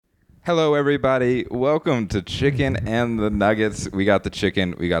Hello, everybody. Welcome to Chicken and the Nuggets. We got the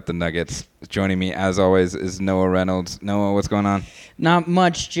chicken. We got the nuggets. Joining me, as always, is Noah Reynolds. Noah, what's going on? Not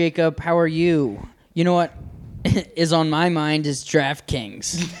much, Jacob. How are you? You know what is on my mind is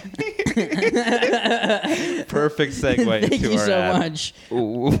DraftKings. Perfect segue Thank into you our so ad. much.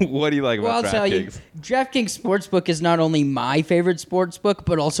 What do you like Well, about I'll tell you, DraftKings? DraftKings Sportsbook is not only my favorite sportsbook,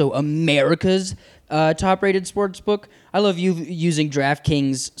 but also America's top-rated sportsbook. I love using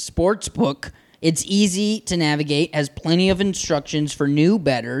DraftKings Sportsbook. It's easy to navigate, has plenty of instructions for new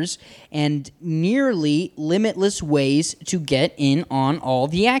bettors, and nearly limitless ways to get in on all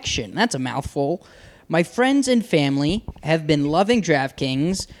the action. That's a mouthful. My friends and family have been loving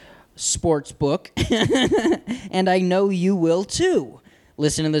DraftKings Sportsbook, and I know you will too.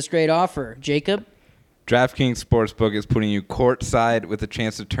 Listen to this great offer. Jacob? DraftKings Sportsbook is putting you courtside with a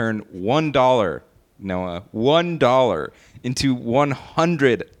chance to turn $1, Noah, $1 into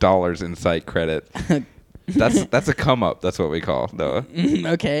 $100 in site credit. That's a come up. That's what we call Noah.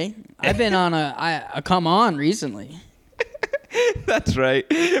 Okay. I've been on a come on recently. That's right.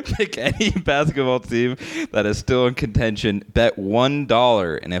 Pick any basketball team that is still in contention. Bet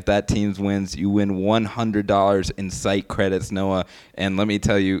 $1, and if that team wins, you win $100 in site credits, Noah. And let me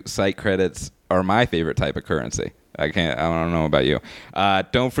tell you, site credits are my favorite type of currency. I don't know about you.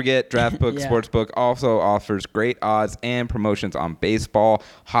 Don't forget, DraftBook Yeah. Sportsbook also offers great odds and promotions on baseball,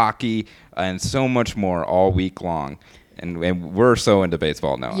 hockey, and so much more all week long. And we're so into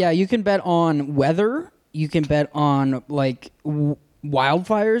baseball now. Yeah, you can bet on weather. You can bet on like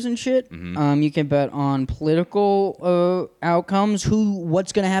wildfires and shit. Mm-hmm. You can bet on political outcomes.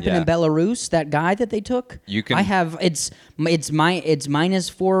 What's going to happen in Belarus? That guy that they took. You can. I have it's minus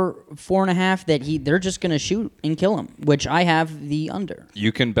 4.5 that they're just going to shoot and kill him. Which I have the under.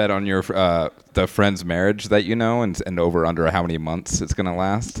 You can bet on your the friend's marriage that you know and over under how many months it's gonna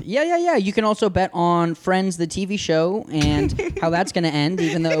last. Yeah. You can also bet on Friends, the TV show, and how that's going to end.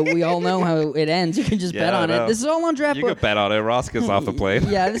 Even though we all know how it ends, you can just bet on it. This is all on DraftBook. You can bet on it. Ross gets off the plane.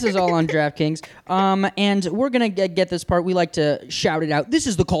 Yeah, this is all on DraftKings. And we're going to get this part. We like to shout it out. This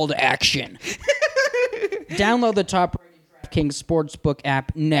is the call to action. Download the top-rated DraftKings Sportsbook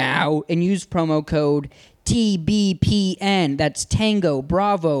app now and use promo code TBPN. That's Tango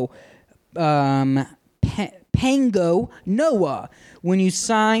Bravo Pango Noah when you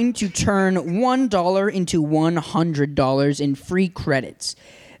sign to turn $1 into $100 in free credits.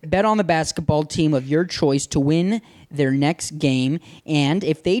 Bet on the basketball team of your choice to win their next game, and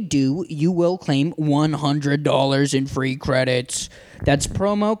if they do, you will claim $100 in free credits. That's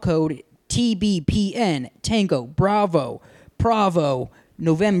promo code TBPN, Tango Bravo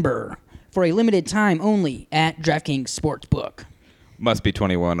November, for a limited time only at DraftKings Sportsbook. Must be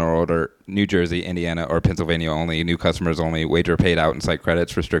 21 or older. New Jersey, Indiana, or Pennsylvania only. New customers only. Wager paid out in site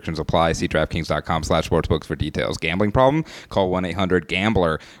credits. Restrictions apply. See DraftKings.com/sportsbooks for details. Gambling problem? Call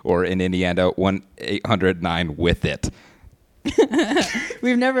 1-800-GAMBLER or in Indiana 1-800-9-WITH-IT.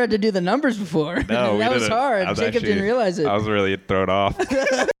 We've never had to do the numbers before. No, that was hard. Jacob didn't realize it. I was really thrown off.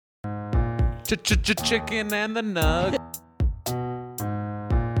 Chicken and the nug.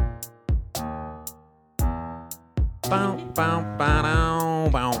 Bow, bow, bow,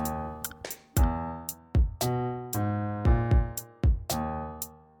 bow.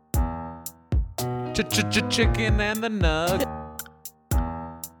 Chicken and the nug.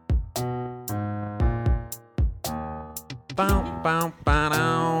 Bow, bow, bow,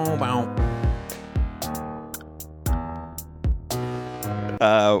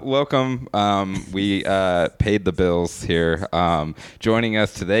 bow. Welcome. We paid the bills here. Joining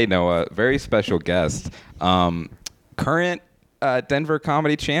us today, Noah, very special guest. Current Denver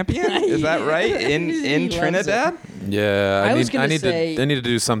comedy champion, is that right? In He loves Trinidad? Yeah, I was gonna I need say- to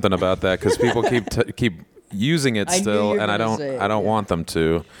do something about that because people keep using it I knew still, you were and I gonna don't say it, I don't yeah. want them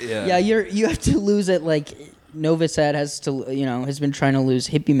to. Yeah, you have to lose it like Novosad has been trying to lose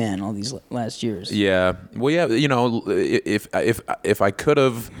Hippie Man all these last years. Yeah. Well, yeah. If I could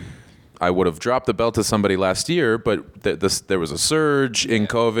have, I would have dropped the belt to somebody last year, but there was a surge in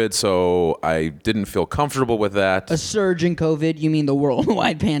COVID, so I didn't feel comfortable with that. A surge in COVID? You mean the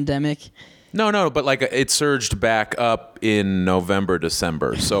worldwide pandemic? No, but like it surged back up in November,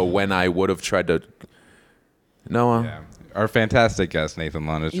 December. So when I would have tried to, Noah. Yeah. Our fantastic guest, Nathan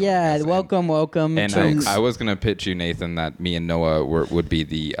Lund, is joining Yeah, us. welcome. And to- I was going to pitch you, Nathan, that me and Noah would be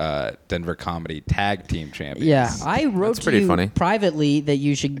the Denver Comedy Tag Team Champions. Yeah, I wrote That's to pretty you funny. privately that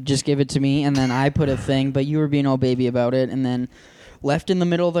you should just give it to me, and then I put a thing, but you were being all baby about it, and then left in the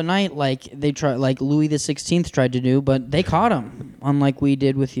middle of the night like Louis the 16th tried to do, but they caught him, unlike we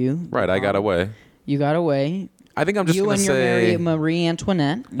did with you. Right, I got away. You got away. I think I'm just You gonna and your say. Marie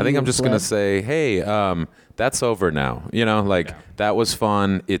Antoinette. I think you I'm just gonna fled. say, hey, that's over now. That was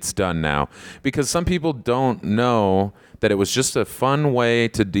fun. It's done now. Because some people don't know that it was just a fun way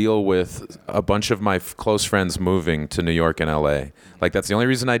to deal with a bunch of my close friends moving to New York and LA. Like, that's the only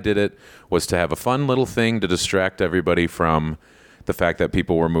reason I did it, was to have a fun little thing to distract everybody from the fact that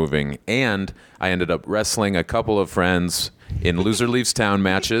people were moving. And I ended up wrestling a couple of friends in Loser Leaves Town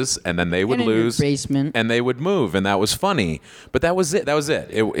matches, and then they would And in your lose basement. and they would move, and that was funny. But that was it.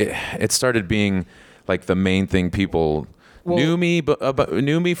 It started being like the main thing people knew me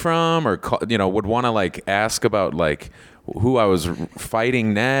from, or would want to like ask about like who I was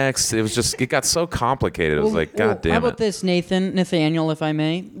fighting next. It got so complicated. It was like, God damn How it. about this, Nathaniel, if I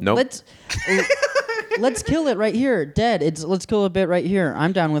may? Nope. Let's kill it right here. Dead. Let's kill a bit right here.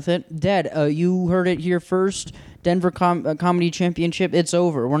 I'm down with it. Dead. You heard it here first. Denver Comedy Championship. It's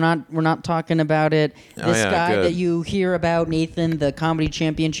over. We're not talking about it. This guy good. that you hear about, Nathan, the Comedy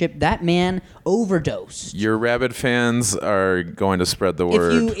Championship. That man overdosed. Your rabid fans are going to spread the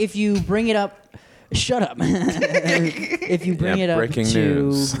word. If you bring it up. Shut up! If you bring it up breaking to,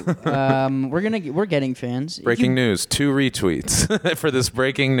 news. we're getting fans. If Breaking news. 2 retweets for this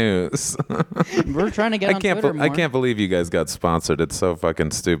breaking news. We're trying to get on Twitter more. I can't believe you guys got sponsored. It's so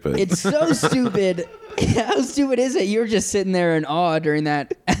fucking stupid. It's so stupid. How stupid is it? You're just sitting there in awe during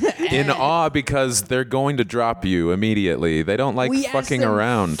that. In awe because they're going to drop you immediately. They don't like We asked fucking them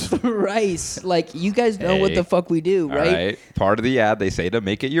around. Thrice. Like, you guys know what Hey. the fuck we do, All right? right. Part of the ad, they say to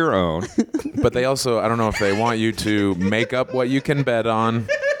make it your own. But they also, I don't know if they want you to make up what you can bet on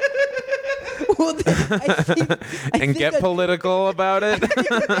Well, and get political about it.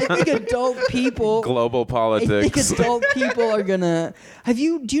 I think adult people. Global I politics. think adult people are gonna. Do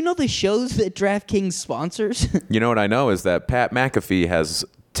you know the shows that DraftKings sponsors? You know what I know is that Pat McAfee has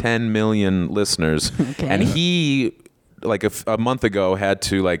 10 million listeners, and he like a month ago had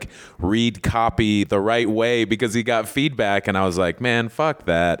to like read copy the right way because he got feedback, and I was like, man, fuck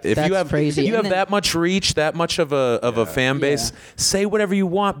that. If That's you have crazy. if you And have then- that much reach, that much of a fan base, say whatever you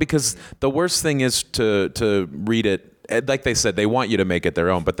want, because the worst thing is to read it. Like they said, they want you to make it their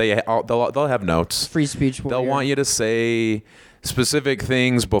own, but they'll have notes. Free speech. They'll want you to say specific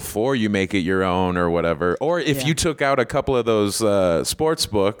things before you make it your own or whatever. Or if you took out a couple of those sports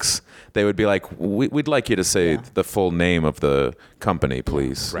books, they would be like, we'd like you to say the full name of the company,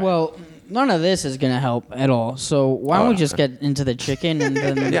 please. Well, none of this is gonna help at all. So why don't we just get into the chicken and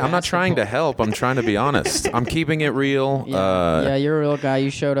then? Yeah, I'm not trying to help. I'm trying to be honest. I'm keeping it real. Yeah, you're a real guy. You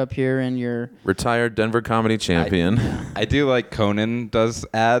showed up here and you're. Retired Denver comedy champion. I do like Conan does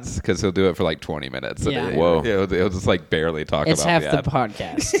ads because he'll do it for like 20 minutes. Yeah. Whoa. He'll just like barely talk It's about half the the ad.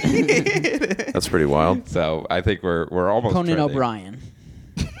 podcast. That's pretty wild. So I think we're almost Conan trending. O'Brien.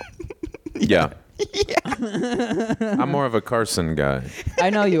 Yeah. I'm more of a Carson guy. I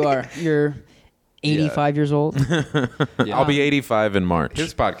know you are. You're 85 years old. I'll be 85 in March.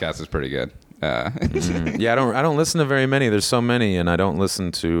 His podcast is pretty good. Yeah, I don't listen to very many. There's so many, and I don't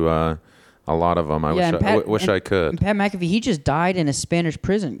listen to a lot of them. I wish I could. And Pat McAfee, he just died in a Spanish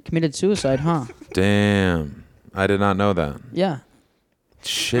prison, committed suicide, huh? Damn, I did not know that. Yeah.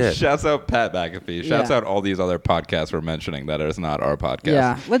 Shit. Shouts out Pat McAfee. Shouts Yeah. out all these other podcasts we're mentioning that is not our podcast.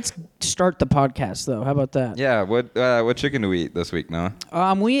 Yeah. Let's start the podcast, though. How about that? Yeah. What chicken do we eat this week, Noah?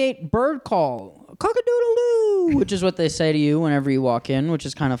 We ate bird call. Cock-a-doodle-doo, which is what they say to you whenever you walk in, which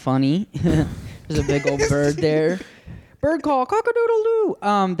is kind of funny. There's a big old bird there. Bird call,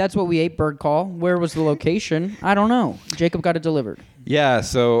 cock-a-doodle-doo. That's what we ate, bird call. Where was the location? I don't know. Jacob got it delivered. Yeah,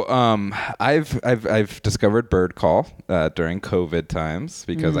 so I've discovered Bird Call during COVID times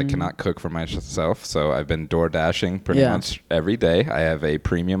because I cannot cook for myself. So I've been door dashing pretty much every day. I have a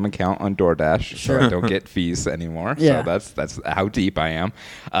premium account on DoorDash, so I don't get fees anymore. Yeah. So that's how deep I am.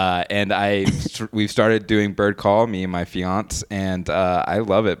 And we've started doing Bird Call, me and my fiance, and I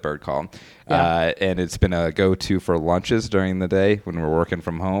love it, Bird Call. Yeah. And it's been a go-to for lunches during the day when we're working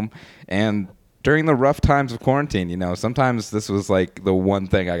from home. And during the rough times of quarantine, sometimes this was like the one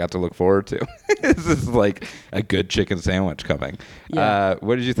thing I got to look forward to. This is like a good chicken sandwich coming. Yeah.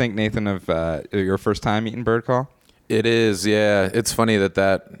 What did you think, Nathan, of your first time eating Bird Call? It is, yeah. It's funny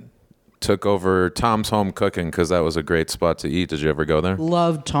that took over Tom's Home Cooking because that was a great spot to eat. Did you ever go there?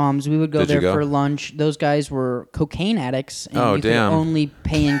 Loved Tom's. We would go Did you there go? for lunch. Those guys were cocaine addicts, and Oh, you damn. could only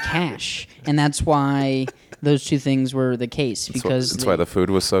pay in cash, and that's why those two things were the case. Because That's why the food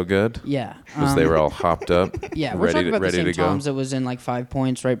was so good. yeah, Because they were all hopped up. yeah. We're ready talking to, about ready the same to go. Tom's that was in like 5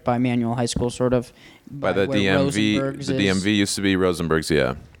 Points, right by Manual High School, sort of. By the where DMV. Rosenberg's The is. DMV used to be Rosenberg's,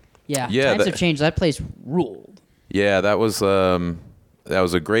 yeah. Yeah, Yeah, times that- have changed. That place ruled. Yeah, that was That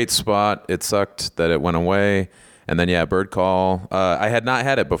was a great spot. It sucked that it went away. And then, yeah, Bird Call. I had not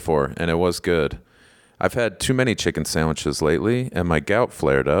had it before, and it was good. I've had too many chicken sandwiches lately, and my gout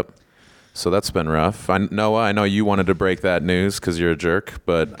flared up. So that's been rough. Noah, I know you wanted to break that news because you're a jerk,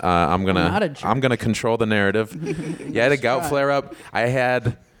 but I'm not a jerk. gonna control the narrative. Yeah, I had a gout flare up. I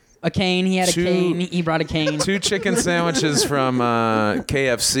had A cane. He had Two- a cane. He brought a cane. 2 chicken sandwiches from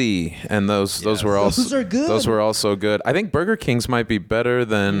KFC, and those were also Those are good. Those were also good. I think Burger King's might be better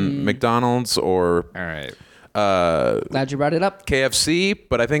than McDonald's or All right. Glad you brought it up. KFC,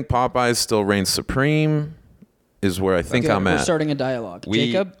 but I think Popeyes still reigns supreme. Is where I think Good. I'm We're at. starting a dialogue.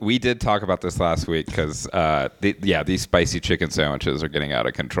 We Jacob? did talk about this last week because these spicy chicken sandwiches are getting out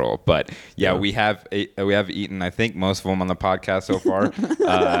of control. But we have eaten I think most of them on the podcast so far.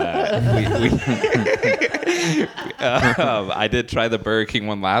 I did try the Burger King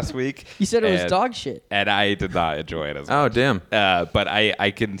one last week. You said it was and- dog shit. and I did not enjoy it as Oh much. damn! But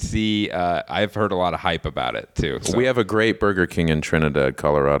I can see I've heard a lot of hype about it too. So We have a great Burger King in Trinidad,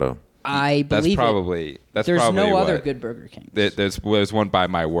 Colorado. I that's believe probably that's There's probably no other what- good Burger King. There's one by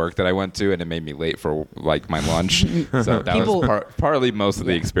my work that I went to, and it made me late for like my lunch. So that People- was partly most of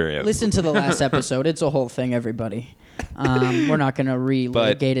the experience. Listen to the last episode. It's a whole thing, everybody. We're not going to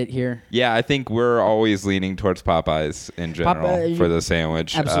relitigate it here. Yeah, I think we're always leaning towards Popeyes in general Popeye- for the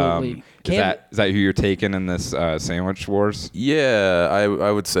sandwich. Absolutely. Is that who you're taking in this sandwich wars? Yeah,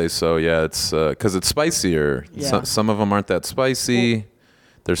 I would say so. Yeah, it's because it's spicier. Yeah. Some of them aren't that spicy.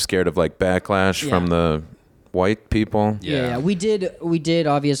 They're scared of like backlash from the white people. Yeah. We did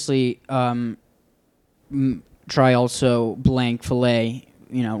obviously try also blank filet,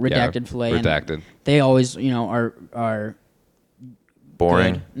 redacted filet. and Redacted. they always, are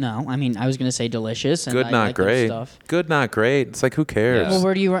Boring. good. No, I mean, I was going to say delicious. And Good, I not like their great. Stuff. Good, not great. It's like who cares? Yeah. Well,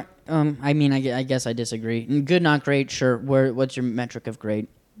 where do you? I mean, I guess I disagree. Good, not great. Sure. What's your metric of great?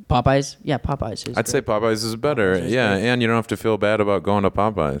 Popeyes? Yeah, Popeyes is. I'd say great. Popeyes is better. Popeyes is yeah, great. and you don't have to feel bad about going to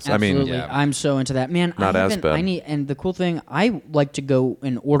Popeyes. I mean, Absolutely. Yeah. I'm so into that, man. Not as bad. And the cool thing, I like to go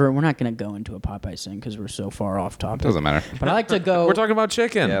and order. We're not going to go into a Popeyes thing because we're so far off topic. Doesn't matter. But I like to go. we're talking about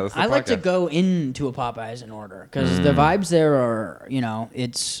chicken. Yeah, that's the I like to podcast. go into a Popeyes and order because the vibes there are,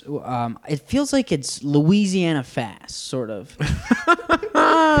 it's, it feels like it's Louisiana fast, sort of.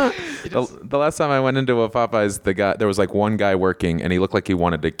 The last time I went into a Popeyes, there was like one guy working, and he looked like he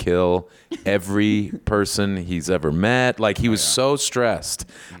wanted to kill every person he's ever met. Like he was so stressed.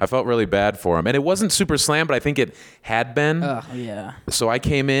 I felt really bad for him, and it wasn't super slam, but I think it had been. Oh yeah, So I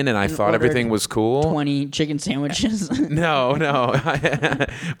came in and I thought ordered everything was cool. 20 chicken sandwiches. No,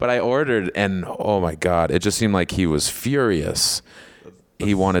 but I ordered, and oh my god, it just seemed like he was furious.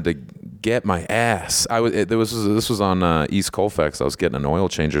 He wanted to get my ass. This was on East Colfax. I was getting an oil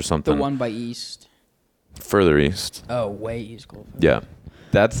change or The something. one by East. Further east. Oh, way East Colfax. Yeah,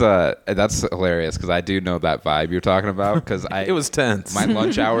 That's hilarious because I do know that vibe you're talking about because it was tense. my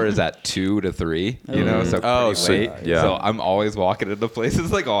lunch hour is at 2 to 3, so pretty Oh, so- late. yeah. So I'm always walking into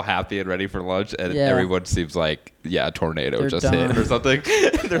places like all happy and ready for lunch, and Yeah. everyone seems like a tornado They're just done. hit or something.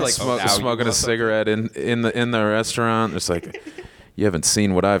 They're like Smoking a cigarette in the restaurant. It's like, you haven't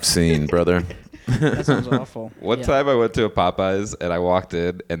seen what I've seen, brother. That sounds awful. One Yeah. time I went to a Popeyes and I walked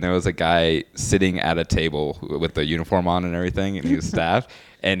in and there was a guy sitting at a table with the uniform on and everything, and he was staff.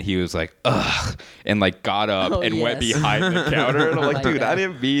 And he was like, ugh, and like got up Oh, and went yes. behind the counter. And I'm like, Like dude, that. I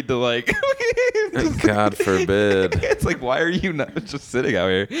didn't mean to like. God forbid. It's like, why are you not just sitting out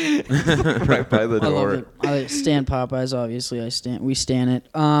here right by the I love door? it. I stand Popeyes. Obviously, we stand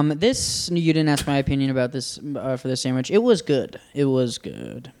it. This you didn't ask my opinion about this for the sandwich. It was good. It was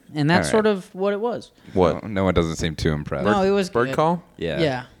good, and that's All right. sort of what it was. What? No one doesn't seem too impressed. No, it was Bird good. call? Yeah.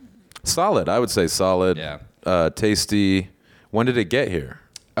 Yeah. Solid. I would say solid. Yeah. Tasty. When did it get here?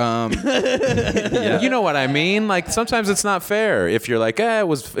 Yeah. You know what I mean? Like sometimes it's not fair if you're like, it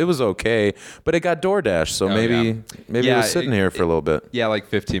was okay, but it got DoorDash, so maybe it Yeah, was sitting here for a little bit. Yeah, like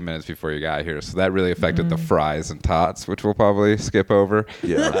 15 minutes before you got here. So that really affected the fries and tots, which we'll probably skip over.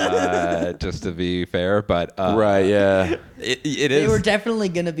 Yeah. Just to be fair. But Right, yeah. it They is. were definitely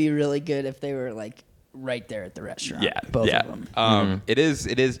gonna be really good if they were like right there at the restaurant. Yeah, both yeah. of them. It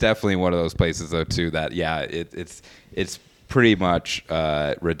is definitely one of those places though too that it's pretty much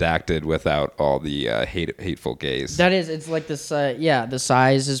redacted without all the hateful gaze. That is, it's like this. Yeah, the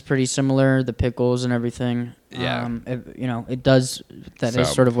size is pretty similar. The pickles and everything. Yeah. It does. That is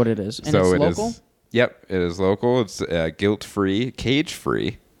So- sort of what it is. And so it's it local. is. Yep, it is local. It's guilt-free,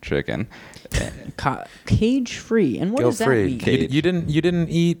 cage-free chicken. Cage free. And what does that Guilt-free. mean? Cage. You didn't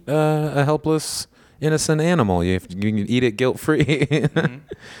eat a helpless innocent animal. You can eat it guilt-free.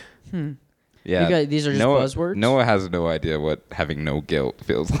 Yeah. These are just Noah, buzzwords? Noah has no idea what having no guilt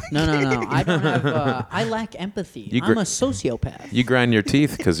feels like. No. I don't have. I lack empathy. I'm a sociopath. You grind your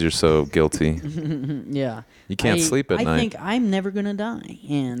teeth because you're so guilty. Yeah. You can't sleep at I night. think I'm never gonna die,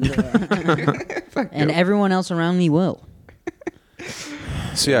 and and everyone else around me will.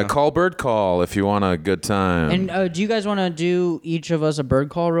 So yeah, call bird call if you want a good time. And do you guys want to do each of us a bird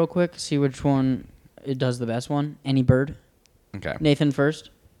call real quick? See which one it does the best one. Any bird. Okay. Nathan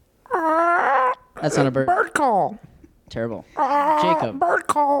first. That's not a bird. Bird call. Terrible. Jacob. Bird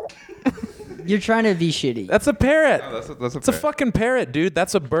call. You're trying to be shitty. That's a parrot. Oh, that's It's a fucking parrot, dude.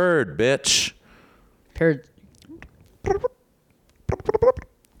 That's a bird, bitch. Parrot.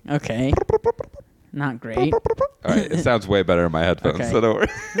 Okay. Not great. All right. It sounds way better in my headphones. Okay. So don't worry.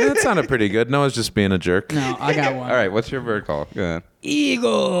 That sounded pretty good. Noah's just being a jerk. No, I got one. All right. What's your bird call? Go ahead.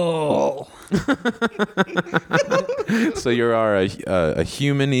 Eagle. So you are a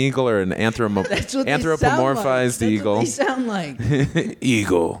human eagle or an That's what anthropomorphized they eagle? sound like. That's what they sound like.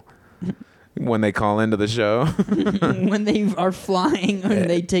 Eagle. When they call into the show. When they are flying and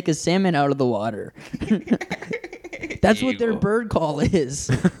they take a salmon out of the water. That's what their Eagle. bird call is.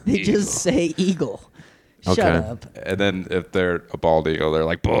 They just say eagle. Shut Okay. up. And then if they're a bald eagle, they're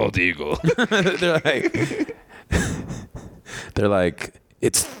like bald eagle. They're like,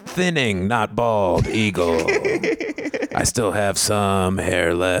 it's thinning, not bald, eagle. I still have some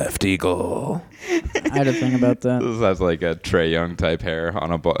hair left, eagle. I had a thing about that. This has like a Trey Young type hair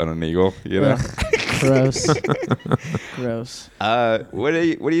on an eagle. You know. Ugh, gross. Gross. What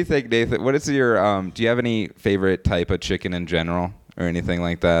do you think, Nathan? What is your do you have any favorite type of chicken in general or anything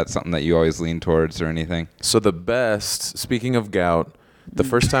like that? Something that you always lean towards or anything? So the best, speaking of gout, the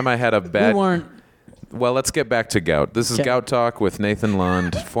first time I had a We bad... weren't. Well, let's get back to gout. This is Okay. Gout Talk with Nathan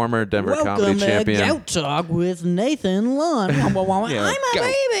Lund, former Denver Welcome comedy to champion. Gout Talk with Nathan Lund. I'm a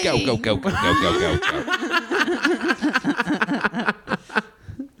baby. Go.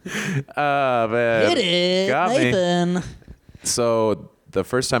 Ah, man. Hit it, Got me. Nathan. So the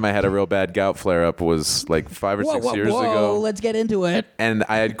first time I had a real bad gout flare up was like 5 or 6 years ago. Let's get into it. And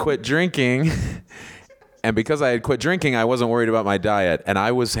I had quit drinking. And because I had quit drinking, I wasn't worried about my diet. And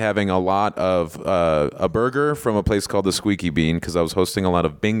I was having a lot of a burger from a place called the Squeaky Bean because I was hosting a lot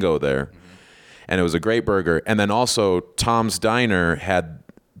of bingo there. And it was a great burger. And then also Tom's Diner had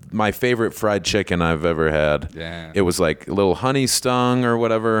my favorite fried chicken I've ever had. Yeah. It was like a little honey stung or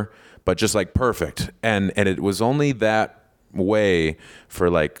whatever, but just like perfect. And it was only that way for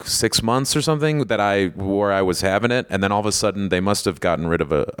like 6 months or something that I was having it, and then all of a sudden they must have gotten rid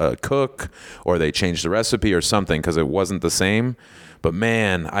of a cook or they changed the recipe or something because it wasn't the same. But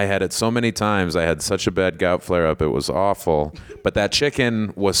man, I had it so many times. I had such a bad gout flare up. It was awful. But that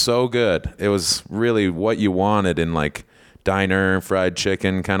chicken was so good. It was really what you wanted in like diner fried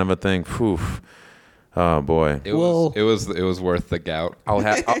chicken kind of a thing. Whew. Oh boy. It was worth the gout. I'll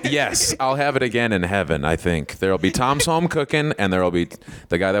have it again in heaven, I think. There'll be Tom's Home Cooking, and there'll be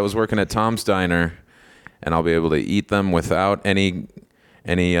the guy that was working at Tom's Diner, and I'll be able to eat them without any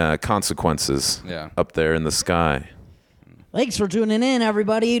consequences up there in the sky. Thanks for tuning in,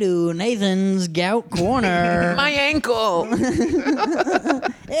 everybody, to Nathan's Gout Corner. My ankle!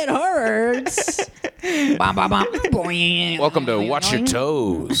 It hurts. Bom, bom, bom. Welcome to Watch Your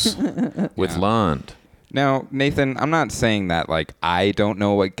Toes with Lund. Now, Nathan, I'm not saying that like I don't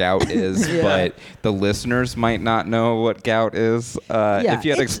know what gout is, but the listeners might not know what gout is. If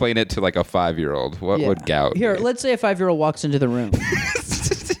you had to explain it to like a 5-year-old, what would gout Here, be? let's say a 5-year-old walks into the room.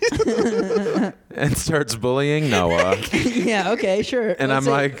 And starts bullying Noah. Yeah, okay, sure. And Let's I'm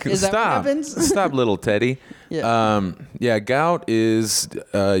say- like, is that what stop. happens? Stop, little Teddy. Yeah. Gout is,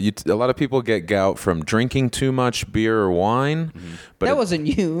 a lot of people get gout from drinking too much beer or wine. Mm-hmm. But That wasn't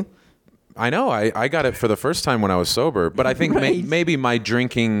you. I know. I got it for the first time when I was sober. But I think Right. maybe my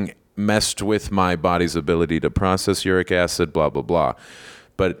drinking messed with my body's ability to process uric acid, blah, blah, blah.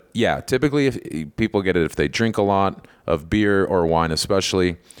 But yeah, typically if people get it if they drink a lot of beer or wine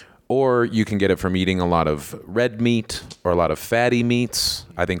especially. Or you can get it from eating a lot of red meat or a lot of fatty meats.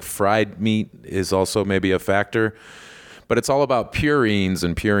 I think fried meat is also maybe a factor. But it's all about purines,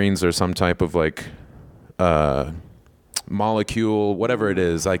 and purines are some type of like molecule, whatever it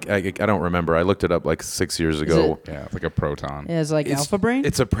is. I don't remember. I looked it up like 6 years ago. Yeah, it's like a proton. Yeah, it's like Alpha Brain.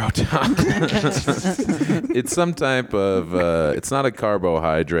 It's a proton. It's some type of, it's not a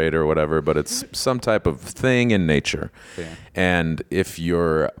carbohydrate or whatever, but it's some type of thing in nature. Yeah. And if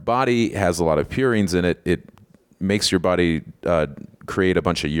your body has a lot of purines in it, it makes your body create a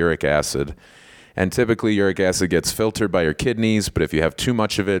bunch of uric acid. And typically uric acid gets filtered by your kidneys, but if you have too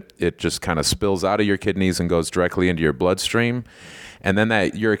much of it, it just kind of spills out of your kidneys and goes directly into your bloodstream. And then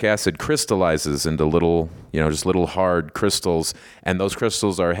that uric acid crystallizes into little, just little hard crystals. And those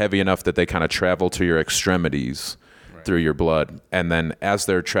crystals are heavy enough that they kind of travel to your extremities through your blood. And then as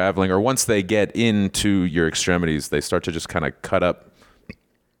they're traveling, or once they get into your extremities, they start to just kind of cut up.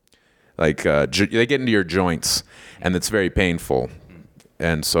 Like they get into your joints, and it's very painful.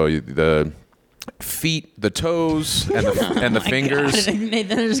 And so the feet, the toes, and the fingers. God.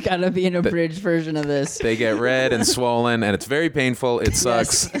 Nathan, there's got to be an abridged version of this. They get red and swollen, and it's very painful. It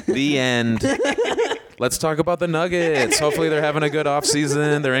sucks. Yes. The end. Let's talk about the Nuggets. Hopefully they're having a good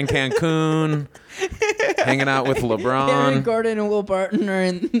offseason. They're in Cancun, hanging out with LeBron. Aaron Gordon and Will Barton are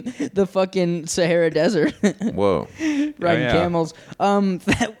in the fucking Sahara Desert. Whoa. Riding camels.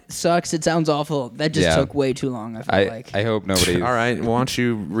 That sucks. It sounds awful. That just took way too long, I feel like. I hope nobody... All right, why don't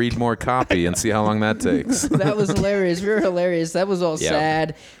you read more copy and see how long that takes? That was hilarious. We were hilarious. That was all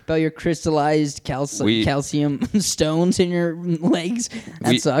sad about your crystallized calcium stones in your legs.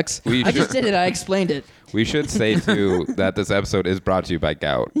 That sucks. I just did it. I explained it. We should say too that this episode is brought to you by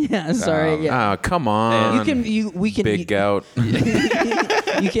Gout. Yeah, sorry. Oh, come on. We can Big Gout.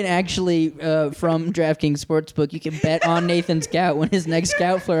 You can actually from DraftKings Sportsbook, you can bet on Nathan's gout when his next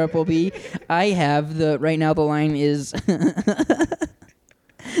gout flare up will be. I have right now the line is the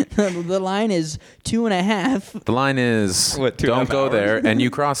line is 2.5. The line is what, don't go hours? There, and you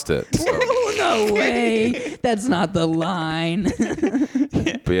crossed it. So. Oh, no way. That's not the line.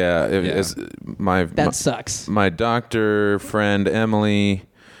 But yeah, that sucks. My doctor friend Emily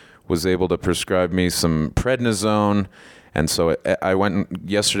was able to prescribe me some prednisone, and so I went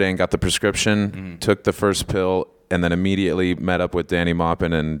yesterday and got the prescription, took the first pill, and then immediately met up with Danny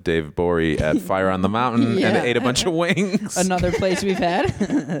Maupin and Dave Borey at Fire on the Mountain and ate a bunch of wings. Another place we've had.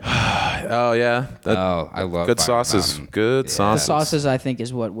 Oh yeah. I love good Fire sauces. Mountain. Good sauces. The sauces, I think,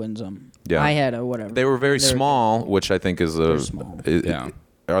 is what wins them. Yeah. I had a whatever. They were very small, which I think is small.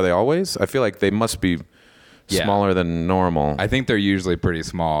 Are they always? I feel like they must be smaller than normal. I think they're usually pretty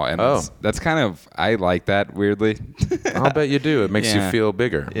small, and that's kind of, I like that weirdly. I'll bet you do. It makes you feel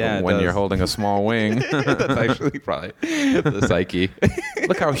bigger when you're holding a small wing. That's actually probably the psyche.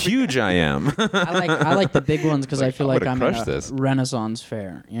 Look how huge I am. I like the big ones because I feel like I'm in a Renaissance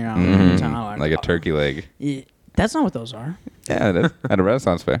fair. Like a turkey leg. Yeah, that's not what those are. Yeah, it is. At a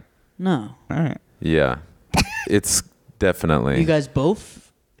Renaissance fair. No. All right. Yeah, it's definitely. You guys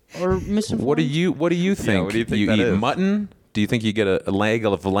both are misinformed? What do you think? Yeah, what do you think that eat is? mutton? Do you think you get a leg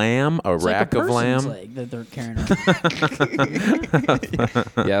of lamb, It's rack like a of lamb? leg that they're carrying around.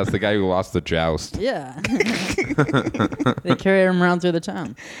 Yeah, it's the guy who lost the joust. Yeah. They carry him around through the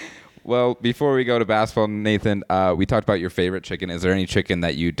town. Well, before we go to basketball, Nathan, we talked about your favorite chicken. Is there any chicken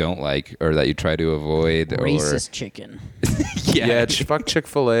that you don't like or that you try to avoid? Racist chicken. Yeah, fuck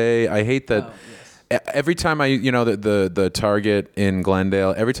Chick-fil-A. I hate that. Oh, yes. Every time the Target in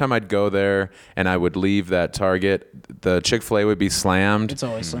Glendale, every time I'd go there and I would leave that Target, the Chick-fil-A would be slammed. It's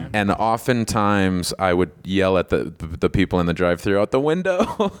always slammed. And oftentimes I would yell at the people in the drive-thru out the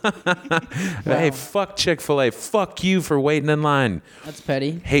window. Hey, fuck Chick-fil-A. Fuck you for waiting in line. That's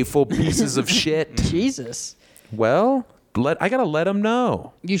petty. Hateful pieces of shit. Jesus. Well, I gotta let them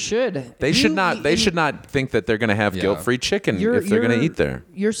know. You should. They should not think that they're gonna have guilt-free chicken if they're gonna eat there.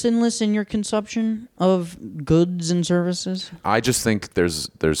 You're sinless in your consumption of goods and services. I just think there's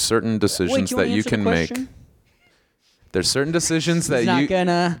certain decisions that you can make. There's certain decisions that you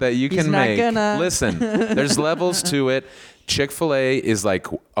can make. Listen, there's levels to it. Chick-fil-A is like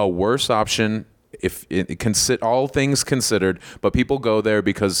a worse option if all things considered, but people go there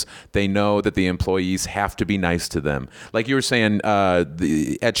because they know that the employees have to be nice to them. Like you were saying,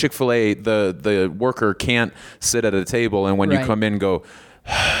 at Chick-fil-A, the worker can't sit at a table, and when you come in, go.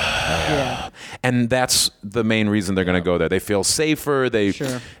 And that's the main reason they're going to go there. They feel safer.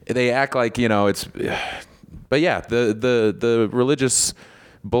 They act like it's. But yeah, the religious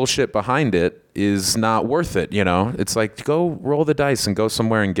bullshit behind it is not worth it. It's like, go roll the dice and go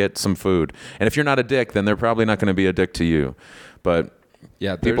somewhere and get some food. And if you're not a dick, then they're probably not going to be a dick to you. But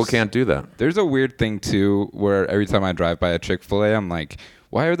yeah, people can't do that. There's a weird thing too, where every time I drive by a Chick-fil-A, I'm like,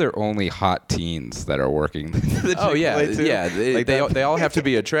 why are there only hot teens that are working? Oh yeah, yeah. They all have to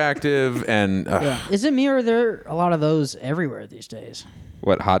be attractive and. Is it me or are there a lot of those everywhere these days?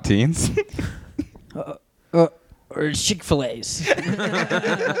 What, hot teens? Or Chick-fil-A's. Yeah,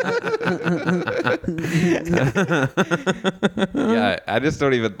 I just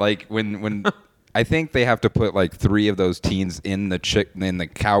don't even like when I think they have to put like 3 of those teens in the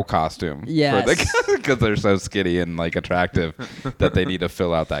cow costume. Yes. Because they're so skinny and like attractive that they need to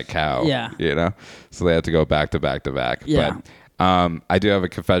fill out that cow. Yeah. You know, so they have to go back to back to back. Yeah. But I do have a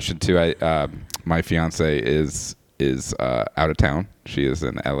confession too. My fiance is out of town. She is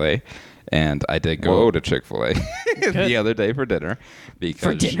in LA. And I did go to Chick-fil-A the other day for dinner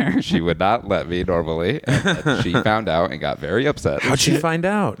because she would not let me normally. And she found out and got very upset. How'd she find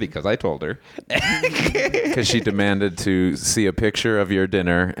out? Because I told her. Because she demanded to see a picture of your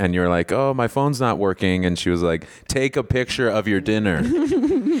dinner, and you're like, "Oh, my phone's not working," and she was like, "Take a picture of your dinner,"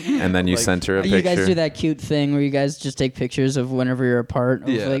 and then you sent her a picture. You guys do that cute thing where you guys just take pictures of whenever you're apart.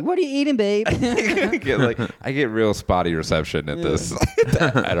 Yeah. Like, what are you eating, babe? I get real spotty reception at this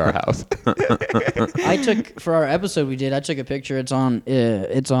at our house. I took for our episode we did. I took a picture. It's on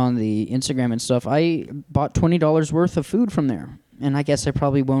the Instagram and stuff. I bought $20 worth of food from there, and I guess I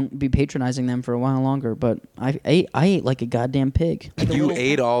probably won't be patronizing them for a while longer. But I ate like a goddamn pig. You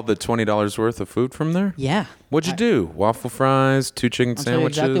ate all the $20 worth of food from there? Yeah. What'd you do? Waffle fries, 2 chicken I'll tell you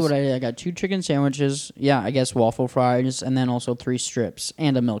sandwiches? exactly what I did. I got 2 chicken sandwiches. Yeah, I guess waffle fries, and then also 3 strips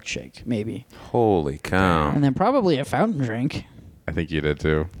and a milkshake, maybe, Holy cow! and then probably a fountain drink. I think you did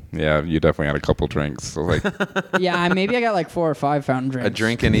too. Yeah, you definitely had a couple drinks. So like, Yeah, maybe I got like 4 or 5 fountain drinks. A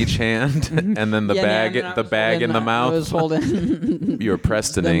drink in each hand, and then the bag in the mouth. I was holding. You were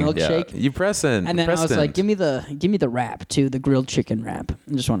Prestoning. The milkshake. Yeah. You Preston. And then I was Preston. like, give me the wrap too, the grilled chicken wrap.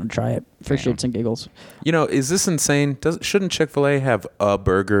 I just want to try it for shits and giggles. You know, is this insane? Shouldn't Chick-fil-A have a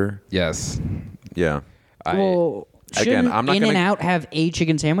burger? yes. Yeah. Well, Again, shouldn't I'm not gonna- In-N-Out have a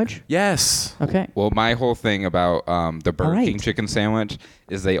chicken sandwich? Yes. Okay. Well, my whole thing about the Burger All King right. chicken sandwich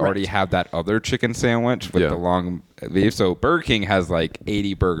is they already have that other chicken sandwich with Yeah. the long leaf. So Burger King has like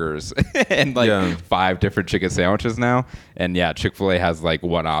 80 burgers and like Yeah. 5 different chicken sandwiches now. And yeah, Chick-fil-A has like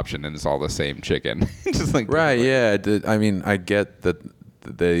one option and it's all the same chicken. Just like Right. Yeah. I mean, I get that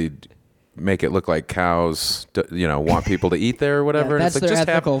they make it look like cows, want people to eat there or whatever. Yeah, And that's it's like, their just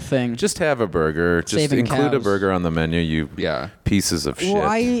ethical have, thing. Just have a burger. Just Saving include a cows. burger on the menu. You Yeah. pieces of shit.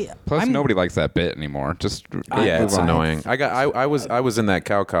 Well, Plus, nobody likes that bit anymore. Just Yeah, move it's on. annoying. I was in that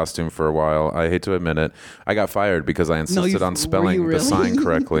cow costume for a while. I hate to admit it. I got fired because I insisted on were spelling you the really? sign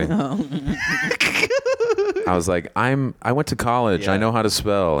correctly. I was like, I went to college. I Yeah. know how to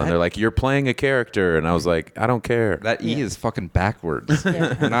spell. And they're like, you're playing a character. And I was like, I don't care. That E is fucking backwards.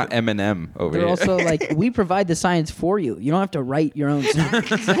 We're not Eminem over They're here. also like, we provide the science for you. You don't have to write your own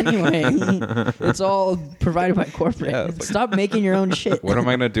science anyway. It's all provided by corporate. Yeah, it's like- Stop making your own shit. What am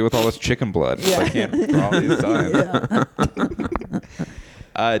I going to do with all this chicken blood if I can't draw these signs?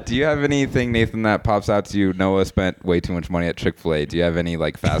 Do you have anything, Nathan, that pops out to you? Noah spent way too much money at Chick-fil-A. Do you have any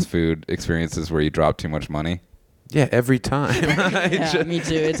like fast food experiences where you dropped too much money? Yeah, every time. Yeah, me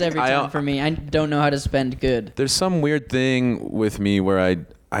too. It's every time for me. I don't know how to spend good. There's some weird thing with me where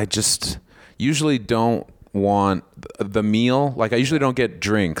I just usually don't want the meal. Like I usually don't get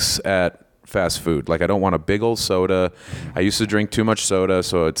drinks at fast food. Like I don't want a big old soda. I used to drink too much soda,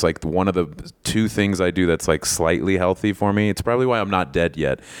 so it's like one of the 2 things I do that's like slightly healthy for me. It's probably why I'm not dead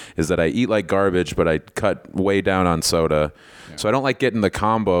yet, is that I eat like garbage, but I cut way down on soda. Yeah. So I don't like getting the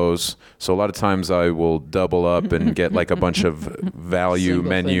combos. So a lot of times I will double up and get like a bunch of value Single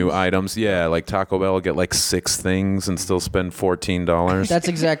menu things. items. Yeah, like Taco Bell, get like 6 things and still spend $14. That's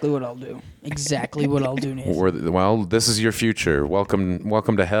exactly what I'll do. Exactly what I'll do, Nathan. Well, this is your future. Welcome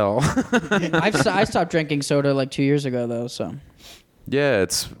to hell. I stopped drinking soda like 2 years ago, though, so Yeah,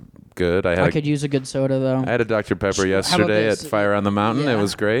 it's good. I I could use a good soda, though. had a Dr. Pepper How about yesterday at this? Fire on the Mountain. Yeah. It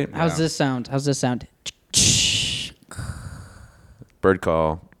was great. How's this sound? Bird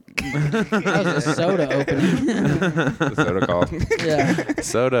call. That was a soda opening. The soda call. Yeah.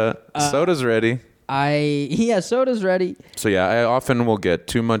 Soda. Soda's ready. Soda's ready. So yeah, I often will get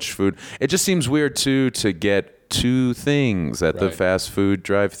too much food. It just seems weird too to get 2 things at the Right. fast food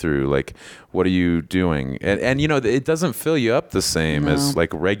drive-through. Like, what are you doing? And it doesn't fill you up the same as like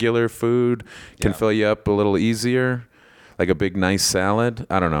regular food can Yeah. fill you up a little easier. Like a big nice salad.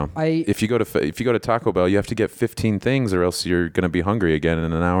 I don't know. If you go to Taco Bell, you have to get 15 things, or else you're going to be hungry again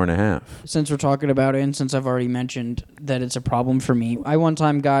in an hour and a half. Since we're talking about it, and since I've already mentioned that it's a problem for me, I one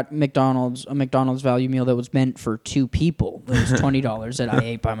time got a McDonald's value meal that was meant for 2 people. It was $20 that I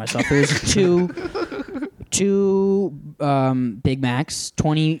ate by myself. It was two Big Macs,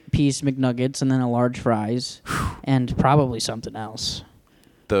 20-piece McNuggets, and then a large fries, and probably something else.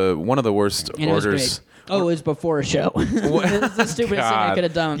 One of the worst And it was orders. great. Oh, it was before a show. It's the stupidest thing I God. could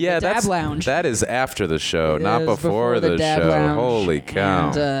have done. Yeah, the Dab Lounge. That is after the show, It not was before the Dab show. Lounge. Holy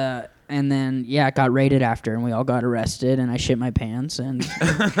cow! And then, it got raided after, and we all got arrested, and I shit my pants. And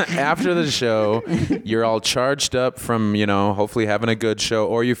After the show, you're all charged up from, hopefully having a good show,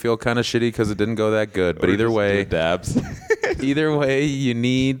 or you feel kind of shitty because it didn't go that good. But either way, dabs. either way, you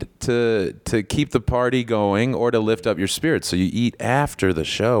need to keep the party going or to lift up your spirits. So you eat after the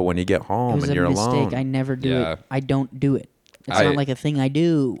show when you get it home was and a you're mistake. alone. I never do Yeah. it. I don't do it. It's not like a thing I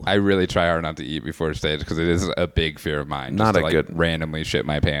do. I really try hard not to eat before stage because it is a big fear of mine. Not just to, a good- randomly shit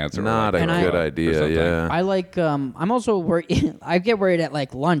my pants. Or Not like, a And good I- idea, something. yeah. I like. I'm also worried. I get worried at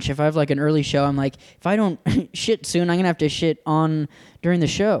like lunch. If I have like an early show, I'm like, if I don't shit soon, I'm gonna have to shit on during the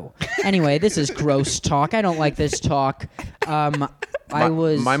show. Anyway, this is gross talk. I don't like this talk.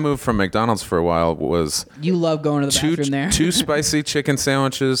 My move from McDonald's for a while was You love going to the bathroom there. two spicy chicken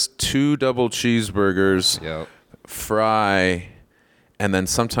sandwiches, 2 double cheeseburgers, Yep. fry, and then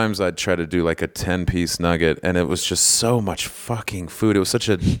sometimes I'd try to do like a 10-piece nugget, and it was just so much fucking food. It was such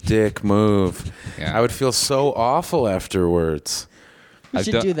a dick move. Yeah. I would feel so awful afterwards. You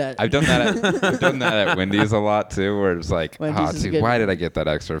should do that. I've done that at Wendy's a lot too, where it's like, Wendy's is dude, good. why did I get that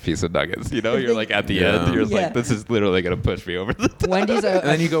extra piece of nuggets? You're like at the Yeah. end, you're Yeah. like, this is literally gonna push me over the top. Wendy's. And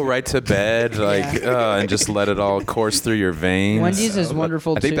then you go right to bed, and just let it all course through your veins. Wendy's is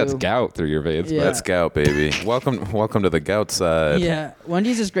wonderful I think too. that's gout through your veins. Yeah. That's gout, baby. Welcome to the gout side. Yeah,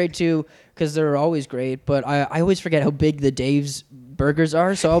 Wendy's is great too because they're always great. But I always forget how big the Dave's burgers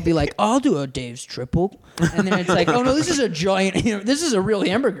are, so I'll be like, I'll do a Dave's triple, and then it's like, oh no, this is a giant. This is a real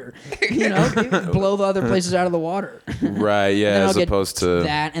hamburger. You blow the other places out of the water. Right, yeah, And then as I'll get opposed to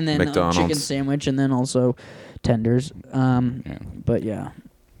that, and then McDonald's. chicken sandwich, and then also tenders. But yeah.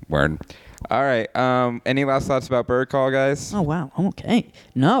 Word. All right. Any last thoughts about Bird Call, guys? Oh wow. I'm okay.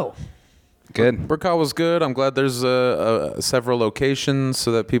 No. Good. Bird Call was good. I'm glad there's several locations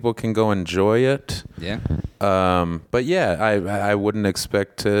so that people can go enjoy it. Yeah. But yeah, I wouldn't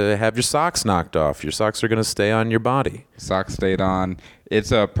expect to have your socks knocked off. Your socks are going to stay on your body. Socks stayed on.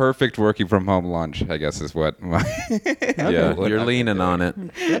 It's a perfect working from home lunch, I guess is what. Yeah, you're leaning on it.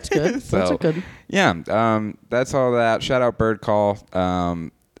 That's good. That's So, a good. Yeah. That's all that. Shout out Bird Call.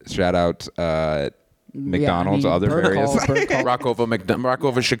 Shout out McDonald's, other Bird areas. Call, Bird Call. Rock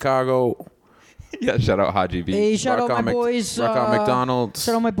over Chicago. Yeah. Shout out Haji B. Hey, shout Rock out on my Mc- boys. Rock on McDonald's.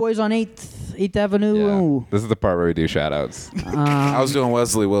 Shout out my boys on 8th Avenue. Yeah. This is the part where we do shout outs. I was doing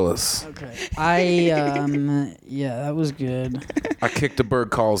Wesley Willis. Okay. Yeah, that was good. I kicked the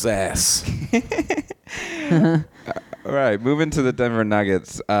Bird Call's ass. All right, moving to the Denver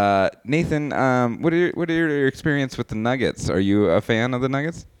Nuggets. Nathan, what are your experience with the Nuggets? Are you a fan of the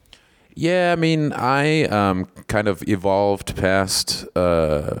Nuggets? Yeah, I mean, I kind of evolved past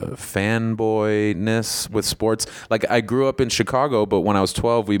fanboyness with sports. Like, I grew up in Chicago, but when I was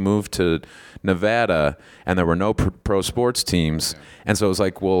 12, we moved to Nevada, and there were no pro sports teams. And so it was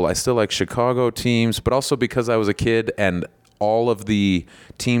like, well, I still like Chicago teams, but also because I was a kid and all of the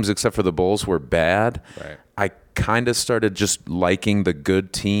teams except for the Bulls were bad, Right. I kind of started just liking the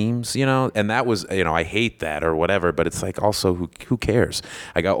good teams, and that was, I hate that or whatever, but it's like also who cares?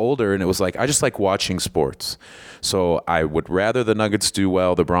 I got older and it was like, I just like watching sports. So I would rather the Nuggets do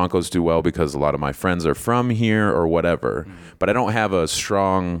well, the Broncos do well because a lot of my friends are from here or whatever, but I don't have a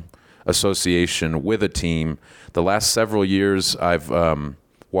strong association with a team. The last several years I've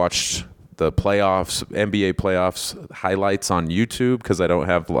watched the playoffs, NBA playoffs highlights on YouTube because I don't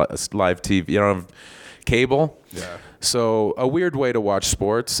have live TV. You don't have cable. Yeah. So a weird way to watch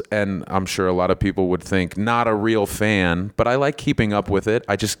sports, and I'm sure a lot of people would think not a real fan, but I like keeping up with it.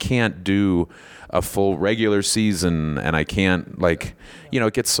 I just can't do a full regular season, and I can't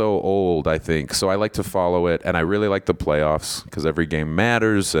it gets so old, I think. So I like to follow it, and I really like the playoffs because every game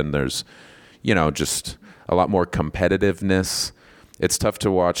matters, and there's, just a lot more competitiveness. It's tough to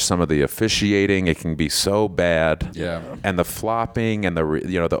watch some of the officiating. It can be so bad. Yeah. And the flopping and the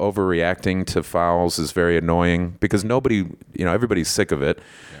overreacting to fouls is very annoying because everybody's sick of it.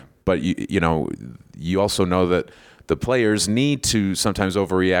 Yeah. But you also know that the players need to sometimes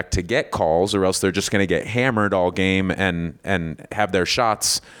overreact to get calls, or else they're just going to get hammered all game and have their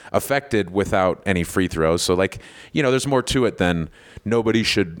shots affected without any free throws. So there's more to it than nobody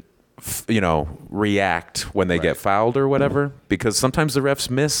should react when they get fouled or whatever, because sometimes the refs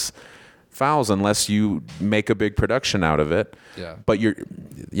miss fouls unless you make a big production out of it. Yeah. But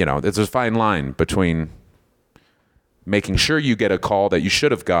there's a fine line between making sure you get a call that you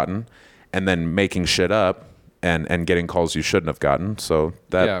should have gotten and then making shit up and getting calls you shouldn't have gotten. So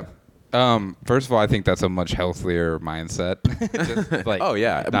that. Yeah. First of all, I think that's a much healthier mindset. Just, Oh,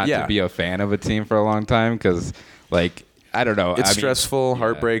 yeah. Not Yeah. to be a fan of a team for a long time because, I don't know. It's stressful,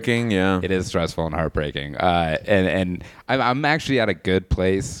 heartbreaking. Yeah. It is stressful and heartbreaking. And I'm actually at a good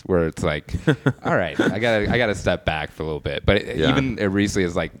place where it's like, all right, I gotta step back for a little bit. But even recently,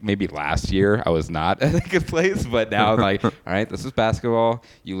 as like maybe last year, I was not at a good place. But now I'm like, all right, this is basketball.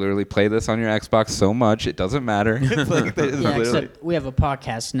 You literally play this on your Xbox so much, it doesn't matter. It's like, it's Yeah, literally, except we have a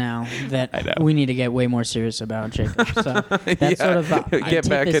podcast now that we need to get way more serious about, Jacob. So that's sort of the Get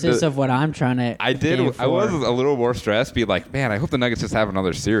back antithesis into- of what I'm trying to. I was a little more stressed, be like, man, I hope the Nuggets just have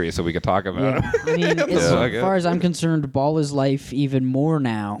another series so we could talk about Yeah. it. I mean, as far as I'm concerned, ball is life even more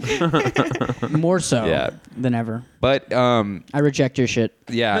now, more so than ever. But I reject your shit.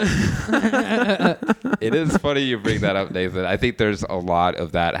 yeah, it is funny you bring that up, Nathan. I think there's a lot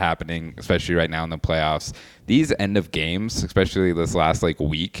of that happening, especially right now in the playoffs. These end of games, especially this last like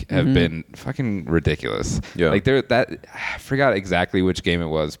week, have been fucking ridiculous. Yeah. Like I forgot exactly which game it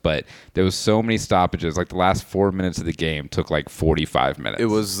was, but there was so many stoppages. Like the last 4 minutes of the game took like 45 minutes. It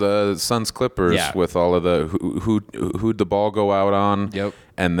was Suns Clippers with all of the who'd the ball go out on. Yep.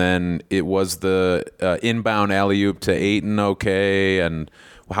 And then it was the inbound alley-oop to Ayton, and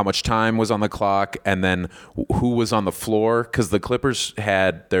how much time was on the clock, and then who was on the floor, because the Clippers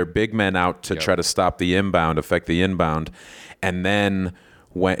had their big men out to try to stop the inbound, affect the inbound, and then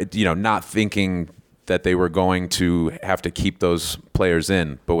when not thinking that they were going to have to keep those players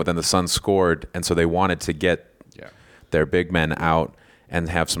in, but then the Suns scored, and so they wanted to get their big men out and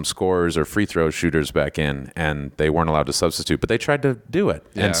have some scorers or free throw shooters back in, and they weren't allowed to substitute, but they tried to do it,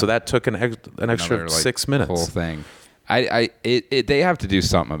 and so that took an extra Another, 6 minutes. Whole thing. They have to do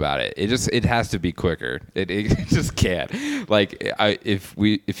something about it. It has to be quicker. It just can't. Like if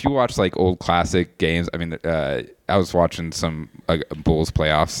you watch like old classic games, I mean, I was watching some Bulls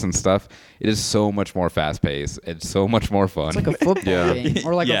playoffs and stuff. It is so much more fast paced. It's so much more fun. It's like a football game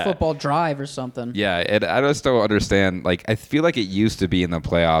or like a football drive or something. Yeah, and I just don't understand. Like, I feel like it used to be in the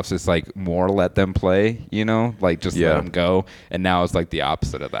playoffs. It's like more let them play, like just let them go. And now it's like the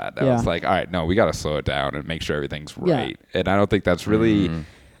opposite of that. Now it's like, all right, no, we got to slow it down and make sure everything's right. And I don't think that's really.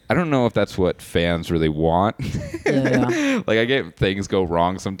 I don't know if that's what fans really want. Like, I get things go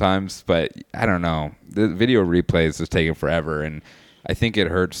wrong sometimes, but I don't know. The video replays is taking forever, and I think it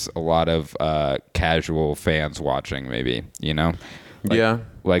hurts a lot of casual fans watching, maybe,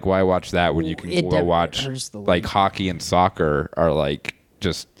 Like, why watch that when you can go watch, like, hockey and soccer are, like,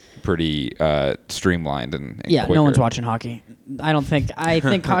 just pretty streamlined and quicker. No one's watching hockey. I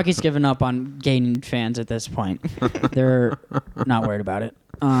think hockey's given up on gaining fans at this point. They're not worried about it.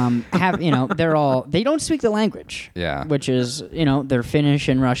 They don't speak the language. Yeah. Which is, they're Finnish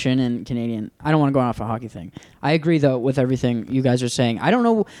and Russian and Canadian. I don't want to go off a hockey thing. I agree though with everything you guys are saying. I don't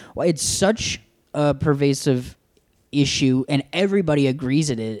know why it's such a pervasive issue and everybody agrees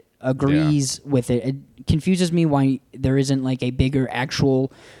with it. It confuses me why there isn't like a bigger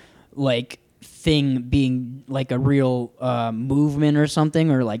actual like thing being like a real movement or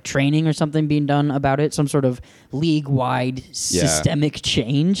something, or like training or something being done about it, some sort of league-wide systemic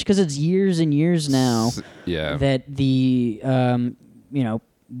change, because it's years and years now that the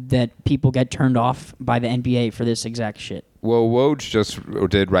that people get turned off by the NBA for this exact shit. Well, Woj just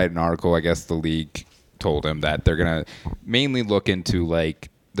did write an article. I guess the league told him that they're gonna mainly look into like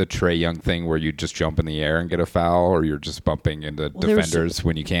the Trae Young thing where you just jump in the air and get a foul, or you're just bumping into defenders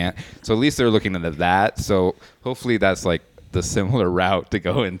when you can't. So at least they're looking into that. So hopefully that's like the similar route to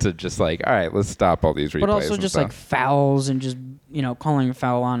go into, just like, all right, let's stop all these replays. But also just like fouls and just, calling a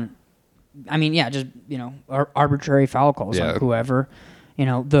foul on, arbitrary foul calls on whoever.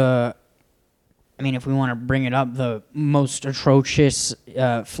 If we want to bring it up, the most atrocious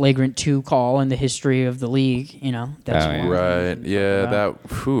flagrant 2 call in the history of the league, that's right. Yeah,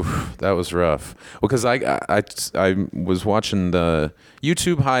 that was rough. Well, because I was watching the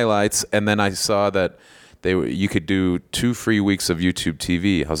YouTube highlights, and then I saw that you could do 2 free weeks of YouTube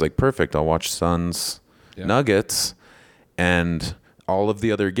TV. I was like, perfect. I'll watch Suns Nuggets and all of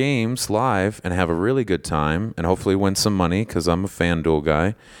the other games live and have a really good time, and hopefully win some money because I'm a FanDuel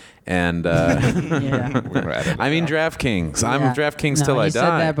guy. And DraftKings. I'm a DraftKings till I die. You said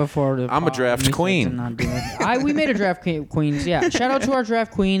that before. I'm a draft queen. We made a draft queens. Yeah, shout out to our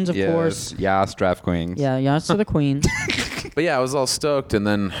draft queens, of course. Yes, draft queens. Yeah, yes to the queens. But yeah, I was all stoked, and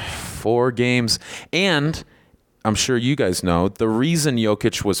then 4 games, and I'm sure you guys know the reason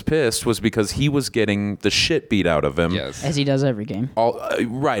Jokic was pissed was because he was getting the shit beat out of him. Yes, as he does every game.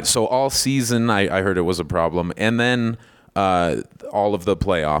 Right. So all season, I heard it was a problem, and then all of the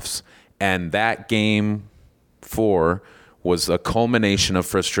playoffs, and that game 4 was a culmination of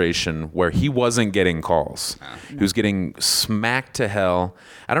frustration where he wasn't getting calls. He was getting smacked to hell.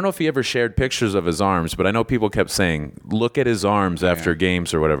 I don't know if he ever shared pictures of his arms, but I know people kept saying, look at his arms after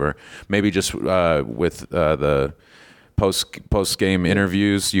games or whatever. Maybe just with the post-game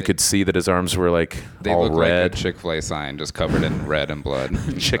interviews, you could see that his arms were like They all look red. like a Chick-fil-A sign, just covered in red and blood.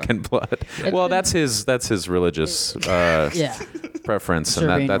 Chicken blood. Well, that's his religious Yeah. preference,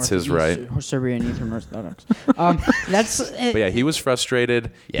 and that's his right. Serbian and Eastern Orthodox. That's. But yeah, he was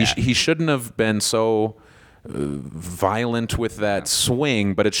frustrated. Yeah. He shouldn't have been so violent with that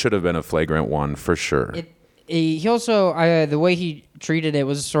swing, but it should have been a flagrant one for sure. He also the way he treated it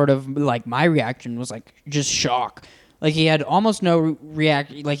was sort of like my reaction was like just shock. Like he had almost no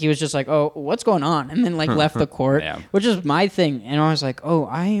react. Like he was just like, "Oh, what's going on?" and then like left the court, Yeah. which is my thing. And I was like, "Oh,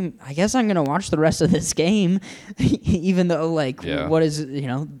 I guess I'm gonna watch the rest of this game, even though like Yeah. what is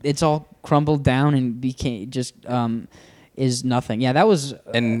it's all crumbled down and became just is nothing." Yeah, that was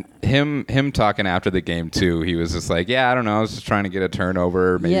And him talking after the game too, he was just like, yeah, I don't know, I was just trying to get a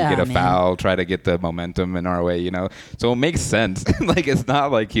turnover, maybe Yeah, get a man. foul, try to get the momentum in our way, So it makes sense. Like it's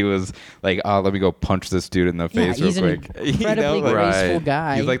not like he was like, oh, let me go punch this dude in the face he's real an quick. incredibly like, graceful Right.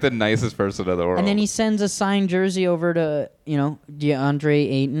 guy. he's like the nicest person in the world. and then he sends a signed jersey over to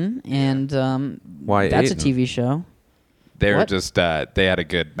DeAndre Ayton, and Why that's Ayton? a TV show. they were what? just they had a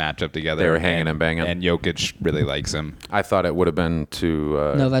good matchup together. They were hanging and banging. And Jokic really likes him. I thought it would have been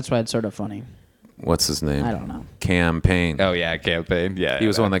to No, that's why it's sort of funny. what's his name? I don't know. Cam Payne. Oh yeah, campaign. Yeah, He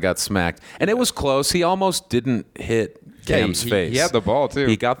was the one that got smacked, and it was close. He almost didn't hit Cam's face. He had the ball too.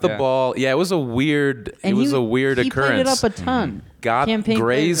 He got the Yeah. ball. Yeah, it was a weird. And it was he, a weird he occurrence. played it up a ton. Got Campaign played it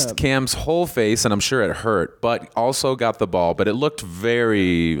grazed up. Cam's whole face, and I'm sure it hurt, but also got the ball. But it looked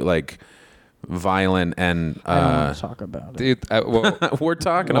very like violent, and I don't want to talk about it. Dude, well, we're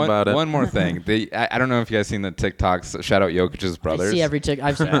talking about it. One more thing. I don't know if you guys seen the TikToks. Shout out Jokic's brothers. I see every tick.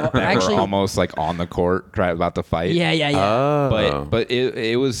 I've seen. Well, that actually, were almost like on the court, about to fight. yeah. Oh. But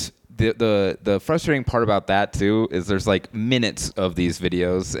it was the frustrating part about that too is there's like minutes of these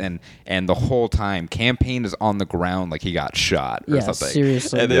videos and the whole time Campaign is on the ground like he got shot or Yeah, something.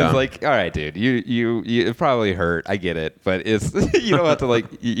 seriously. And Yeah. it's like, all right, dude, you it probably hurt. I get it, but it's you don't have to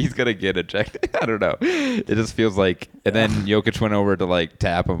like he's gonna get ejected. I don't know. It just feels like. And then Jokic went over to like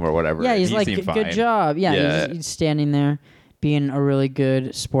tap him or whatever. Yeah, and he's he like, seemed good fine. job. Yeah, Yeah. He's standing there being a really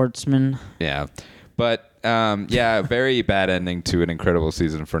good sportsman. Yeah. But very bad ending to an incredible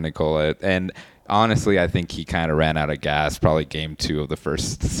season for Nikola. And honestly, I think he kind of ran out of gas probably game 2 of the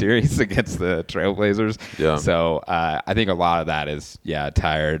first series against the Trailblazers. Yeah. So I think a lot of that is,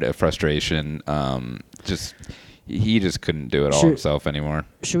 tired, frustration. He just couldn't do it all Should- himself anymore.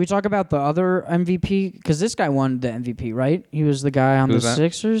 Should we talk about the other MVP? Because this guy won the MVP, right? He was the guy on Who's the that?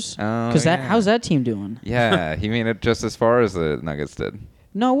 Sixers. Oh, Because yeah. how's that team doing? Yeah, he made it just as far as the Nuggets did.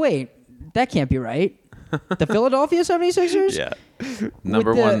 No, wait, that can't be right. The Philadelphia 76ers?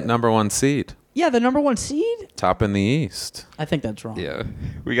 number with the- number one seed, Yeah, the number 1 seed? top in the East. I think that's wrong. Yeah.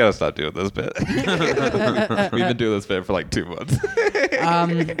 We got to stop doing this bit. We've been doing this bit for like 2 months.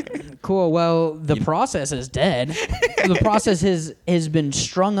 Cool. Well, the process is dead. The process has been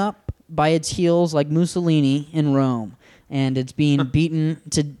strung up by its heels like Mussolini in Rome, and it's being beaten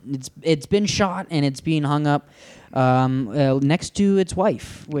to. It's been shot and it's being hung up next to its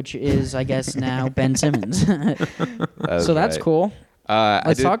wife, which is, I guess, now Ben Simmons. So that's right. cool. I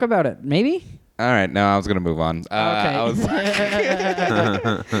Let's did- talk about it. Maybe. All right, no, I was gonna move on. Okay. I was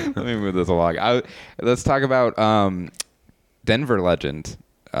let me move this along. Let's talk about Denver legend,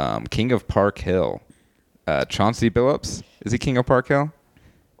 King of Park Hill, Chauncey Billups. Is he King of Park Hill?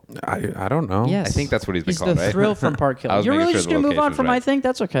 I don't know. Yes. I think that's what he's been He's called, the right? thrill from Park I Hill. was You're making really sure just the gonna move on location's from right. I think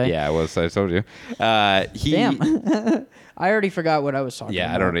that's okay. Yeah, I was. I told you. Damn. I already forgot what I was talking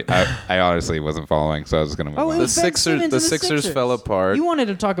Yeah, about. I honestly wasn't following, so I was just gonna move Oh, on. it was The Ben Sixers- Simmons the and Sixers fell apart. You wanted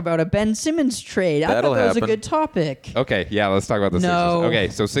to talk about a Ben Simmons trade. I That'll thought that was a happen. good topic. Okay, yeah, let's talk about the No. Sixers. Okay,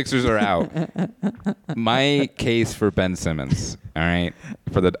 so Sixers are out. My case for Ben Simmons, all right,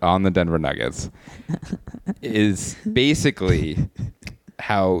 on the Denver Nuggets, is basically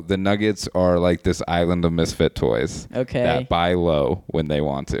how the Nuggets are like this island of misfit toys Okay. that buy low when they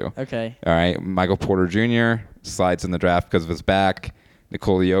want to. Okay. All right, Michael Porter Jr. slides in the draft because of his back.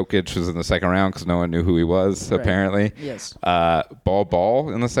 Nikola Jokic was in the second round because no one knew who he was, Right. apparently. Yes.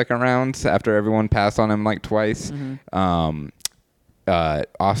 Ball in the second round after everyone passed on him like twice. Mm-hmm.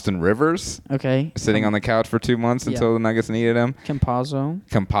 Austin Rivers Okay. sitting on the couch for 2 months until Yeah. the Nuggets needed him. Campazzo.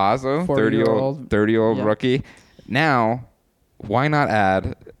 Campazzo, 40-year-old. 30-year-old Yeah. rookie. Now, why not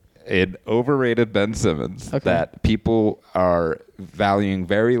add an overrated Ben Simmons Okay. that people are valuing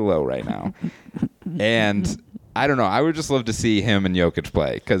very low right now, and I don't know. I would just love to see him and Jokic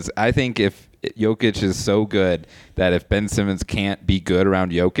play because I think if Jokic is so good that if Ben Simmons can't be good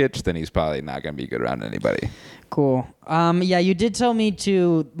around Jokic, then he's probably not going to be good around anybody. Cool. Yeah, you did tell me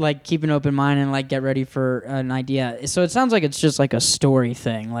to like keep an open mind and like get ready for an idea. So it sounds like it's just like a story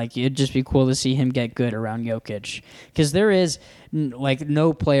thing. Like it'd just be cool to see him get good around Jokic because there is like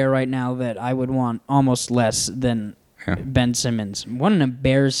no player right now that I would want almost less than Ben Simmons. What an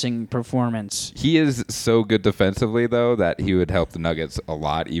embarrassing performance. He is so good defensively, though, that he would help the Nuggets a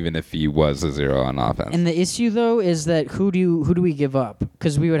lot, even if he was a zero on offense. And the issue, though, is that who do we give up?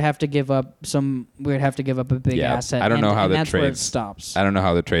 Because we would have to give up a big asset. I don't know how the that's where it trade stops. I don't know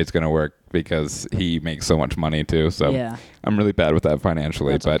how the trade's going to work because he makes so much money too. So Yeah. I'm really bad with that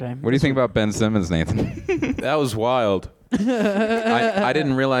financially. That's but okay. what do you think about Ben Simmons, Nathan? That was wild. I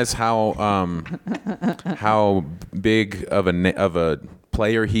didn't realize how big of a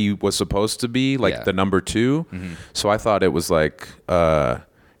player he was supposed to be, like the number 2. Mm-hmm. So I thought it was like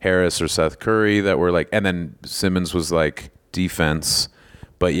Harris or Seth Curry that were like, and then Simmons was like defense.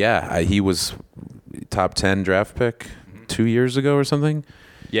 But yeah, he was top 10 draft pick 2 years ago or something.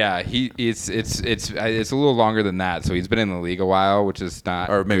 Yeah, it's a little longer than that. So he's been in the league a while, which is not,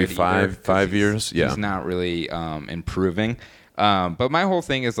 or maybe good either, 5 years. Yeah, he's not really improving. But my whole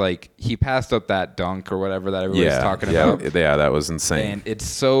thing is like he passed up that dunk or whatever that everybody's talking about. Yeah, that was insane. And it's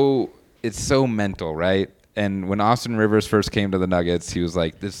so mental, right? And when Austin Rivers first came to the Nuggets, he was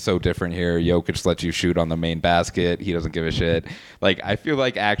like, "This is so different here. Jokic lets you shoot on the main basket. He doesn't give a shit." Like I feel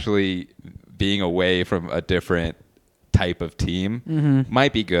like actually being away from a different type of team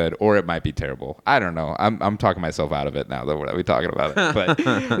might be good or it might be terrible. I don't know. I'm talking myself out of it now that we're talking about it.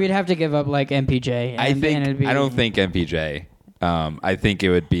 But We'd have to give up like MPJ. I don't think MPJ. I think it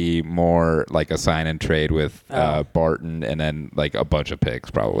would be more like a sign and trade with Barton and then like a bunch of picks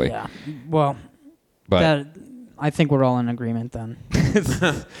probably. Yeah. Well, but I think we're all in agreement then.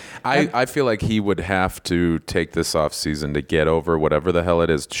 I feel like he would have to take this offseason to get over whatever the hell it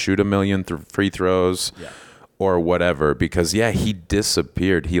is, shoot 1 million free throws. Yeah. Or whatever, because he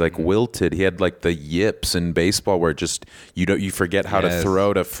disappeared. He like wilted. He had like the yips in baseball where just you forget how to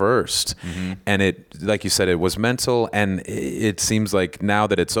throw to first, and it, like you said, it was mental. And it seems like now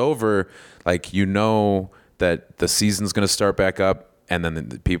that it's over, like that the season's going to start back up, and then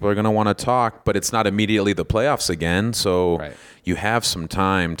the people are going to want to talk, but it's not immediately the playoffs again. So you have some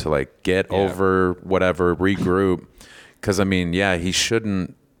time to like get over whatever, regroup. Because I mean, he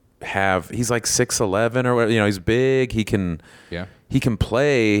shouldn't. He's like 6'11" or whatever, he's big, he can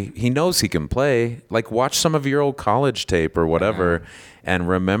play, he knows he can play. Like watch some of your old college tape or whatever and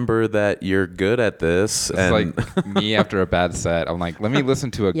remember that you're good at this. It's and like me after a bad set, I'm like, let me listen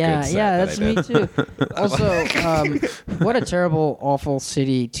to a good set. Yeah, that's me too. Also, what a terrible, awful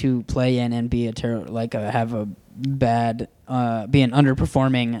city to play in and be have a bad, be an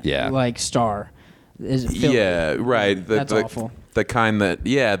underperforming like star. Is Philly. Yeah, right. That's awful. The kind that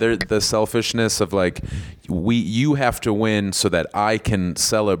they're the selfishness of like you have to win so that I can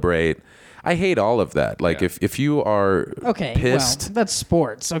celebrate. I hate all of that. Like if you are pissed, well, that's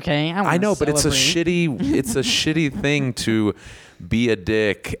sports. Okay, I know, but it's a shitty thing to be a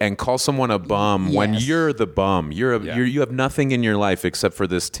dick and call someone a bum when you're the bum. You have nothing in your life except for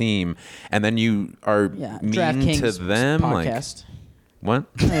this team, and then you are mean to them. Podcast. Like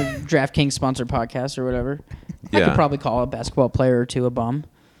what? DraftKings sponsored podcast or whatever. I could probably call a basketball player or two a bum.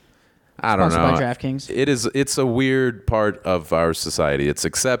 I don't know. Sponsored by DraftKings. It's a weird part of our society. It's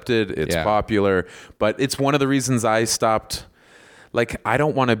accepted. It's popular, but it's one of the reasons I stopped. Like, I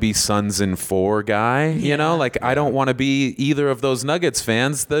don't want to be Suns in 4 guy, Like, I don't want to be either of those Nuggets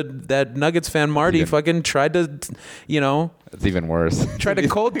fans. That Nuggets fan, Marty, fucking tried to, It's even worse. Tried to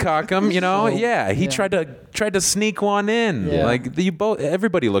cold cock him, He tried to sneak one in. Yeah. Like,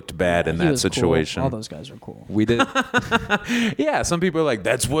 everybody looked bad in that situation. Cool. All those guys were cool. We did. Some people are like,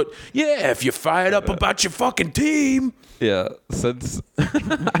 that's what, if you're fired up about your fucking team. Yeah, since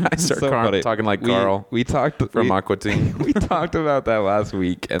I start talking like Carl. We talked from Aqua Teen. We talked about that last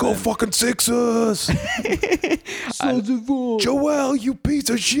week. And Go fucking Sixers! Joel, you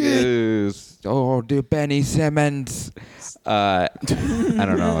piece of shit! Yes. Oh, the Benny Simmons. I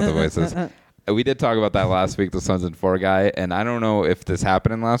don't know what the voice is. We did talk about that last week, the Suns in 4 guy, and I don't know if this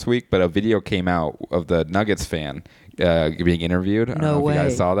happened in last week, but a video came out of the Nuggets fan being interviewed. I don't know if you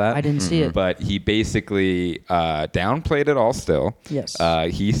guys saw that. I didn't see it. But he basically downplayed it all still. Yes.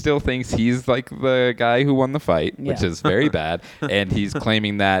 He still thinks he's like the guy who won the fight, which Yeah. is very bad. And he's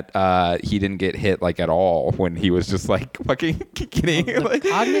claiming that he didn't get hit like at all when he was just like fucking kidding. The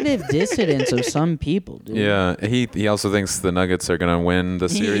cognitive dissonance of some people, dude. Yeah, he also thinks the Nuggets are going to win the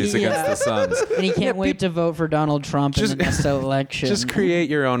series against Yeah. the Suns. And he can't wait to vote for Donald Trump in the next election. Just create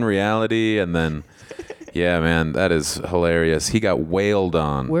your own reality, and then, yeah, man, that is hilarious. He got wailed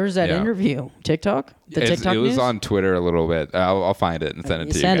on. Where's that Yeah. interview? TikTok? The TikTok it was news? on Twitter a little bit. I'll find it and send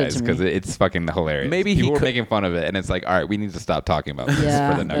it to Send you it guys to because me. it's fucking hilarious. Maybe he people were could- making fun of it, and it's like, all right, we need to stop talking about this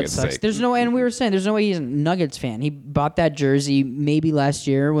Yeah, for the that Nuggets' sucks. sake. There's no, and we were saying there's no way he's a Nuggets fan. He bought that jersey maybe last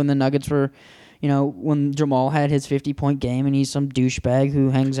year when the Nuggets were, when Jamal had his 50-point game, and he's some douchebag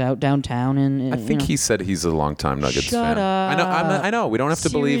who hangs out downtown. And I think he said he's a longtime Nuggets Shut fan. I know. up. I know. We don't have to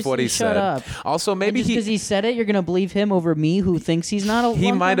believe what he Seriously, shut said. up. Also, maybe just because he said it, you're gonna believe him over me, who thinks he's not a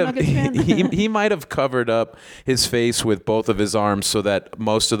he longtime might have Nuggets fan. he might have covered up his face with both of his arms so that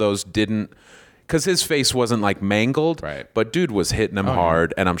most of those didn't, because his face wasn't like mangled, Right. but dude was hitting him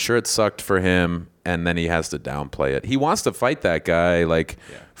hard, and I'm sure it sucked for him, and then he has to downplay it. He wants to fight that guy like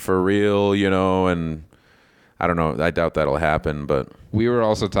for real, and I don't know, I doubt that'll happen, but We were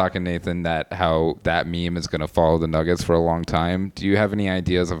also talking, Nathan, that how that meme is going to follow the Nuggets for a long time. Do you have any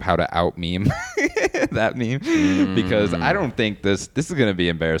ideas of how to out meme that meme? Because I don't think this is going to be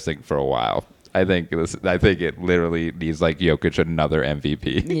embarrassing for a while. I think it literally needs like Jokic another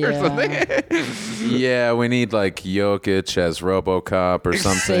MVP or something. yeah, we need like Jokic as RoboCop or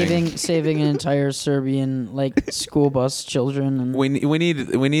something. saving an entire Serbian school bus children. And We need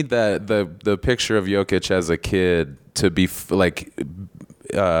that the picture of Jokic as a kid to be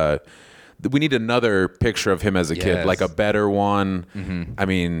we need another picture of him as a kid, Yes. like a better one. I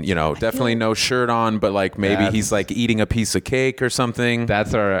mean, definitely no shirt on, but like maybe That's- he's like eating a piece of cake or something.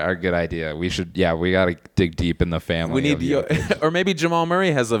 That's our good idea. We got to dig deep in the family. We need, of Jokic. or maybe Jamal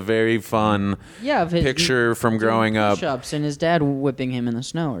Murray has a very fun of his picture from growing up. push-ups and his dad whipping him in the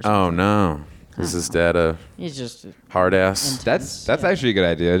snow or something. Oh no, is his dad a He's just hard ass? That's actually a good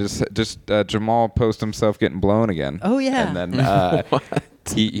idea. Just Jamal post himself getting blown again. Oh, yeah. And then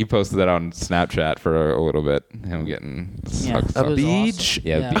he posted that on Snapchat for a little bit. Him getting Yeah, sucked it up. was beach? awesome.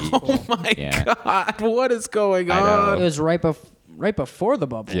 Yeah, beach. Oh my Yeah. God, what is going I know. It was right before the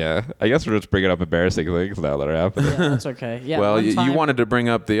bubble. Yeah, I guess we're just bringing up embarrassing things now that are happening. Yeah, that's okay. Yeah. Well, one you time- wanted to bring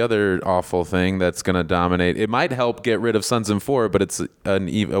up the other awful thing that's going to dominate. It might help get rid of Suns in 4, but it's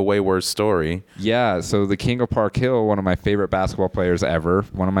a way worse story. Yeah, so the King of Park Hill, one of my favorite basketball players ever,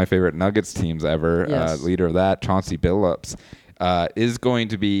 one of my favorite Nuggets teams ever, Yes. leader of that, Chauncey Billups, is going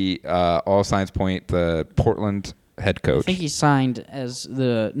to be, all signs point, the Portland head I coach. think he signed as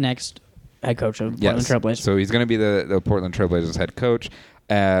the next head coach of Portland Trailblazers. So he's going to be the Portland Trailblazers head coach.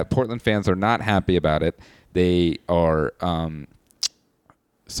 Portland fans are not happy about it. They are.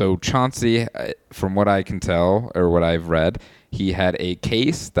 So Chauncey, from what I can tell or what I've read, he had a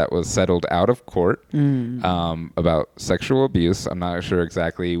case that was settled out of court about sexual abuse. I'm not sure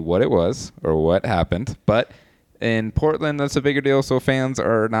exactly what it was or what happened, but in Portland, that's a bigger deal. So fans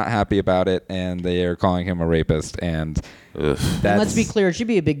are not happy about it, and they are calling him a rapist. And And let's be clear, it should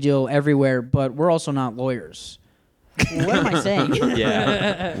be a big deal everywhere, but we're also not lawyers. What am I saying?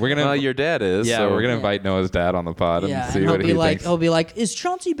 Yeah, we're gonna. Well, your dad is. Yeah, so we're gonna invite Noah's dad on the pod and Yeah, see and what he thinks. he'll be like, is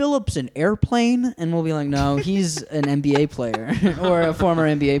Chauncey Billups an airplane? And we'll be like, no, he's an NBA player or a former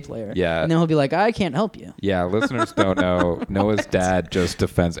NBA player. Yeah. And then he'll be like, I can't help you. Yeah, listeners don't know. Noah's dad just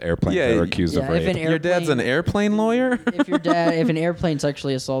defends airplanes Yeah, that are accused of yeah, if rape. an Your dad's an airplane lawyer? if an airplane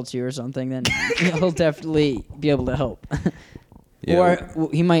sexually assaults you or something, then he'll definitely be able to help. Yeah. Or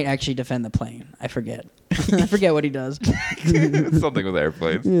he might actually defend the plane. I forget. I forget what he does. Something with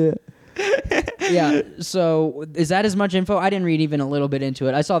airplanes. Yeah. So is that as much info? I didn't read even a little bit into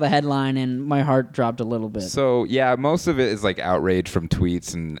it. I saw the headline and my heart dropped a little bit. So yeah, most of it is like outrage from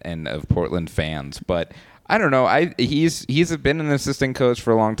tweets and of Portland fans, but I don't know. He's been an assistant coach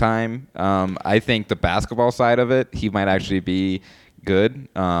for a long time. I think the basketball side of it, he might actually be good.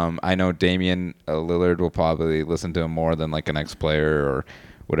 I know Damian Lillard will probably listen to him more than like an ex-player or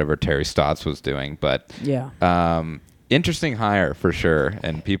whatever Terry Stotts was doing, but yeah. interesting hire for sure,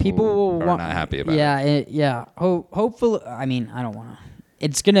 and people are not happy about it. Yeah. Hopefully, I mean, I don't want to.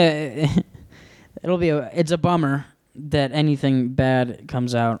 It's gonna. It's a bummer that anything bad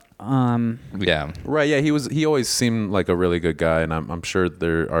comes out. Yeah. Right, yeah, he always seemed like a really good guy, and I'm sure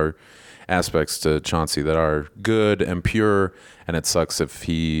there are aspects to Chauncey that are good and pure, and it sucks if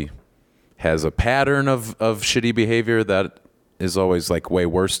he has a pattern of shitty behavior that is always like way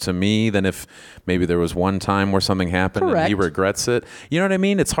worse to me than if maybe there was one time where something happened and he Correct. regrets it. You know what I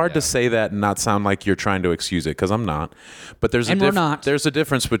mean? It's hard to say that and not sound like you're trying to excuse it, because I'm not. But there's And we're not. there's a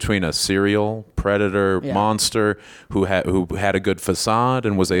difference between a serial predator Yeah. monster who had a good facade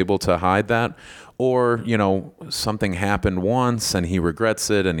and was able to hide that, or something happened once and he regrets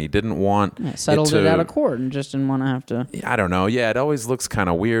it and he didn't want Settled it out of court and just didn't want to have to. I don't know. Yeah, it always looks kind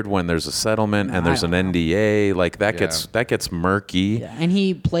of weird when there's a settlement and there's an NDA. Like that gets murky. Yeah. And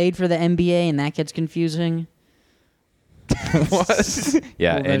he played for the NBA, and that gets confusing. What?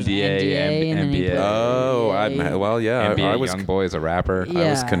 Yeah, Well, there's NDA, and then he NBA. played- Oh, NBA I was Young Boy is a rapper. Yeah. I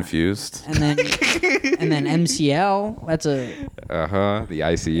was confused. And then MCL. That's a The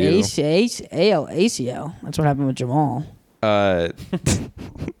ICU. ACL. That's what happened with Jamal.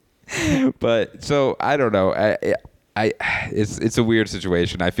 But so I don't know. It's a weird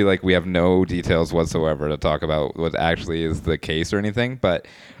situation. I feel like we have no details whatsoever to talk about what actually is the case or anything. But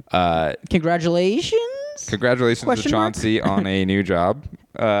Congratulations. congratulations Question to mark? Chauncey on a new job.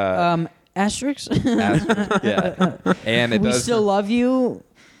 Asterisk. Yeah, and it We does. still love you.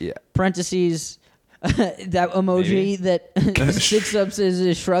 Yeah. Parentheses. That emoji Maybe. that Six Ups is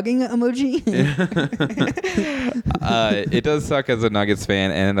a shrugging emoji. It does suck as a Nuggets fan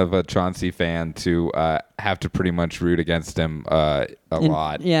and of a Chauncey fan to have to pretty much root against him a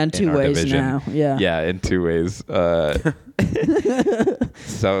lot. yeah, in two our ways division. now. Yeah. Yeah, in two ways.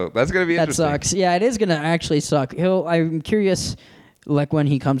 So that's gonna be That interesting. sucks. Yeah, it is gonna actually suck. I'm curious, like when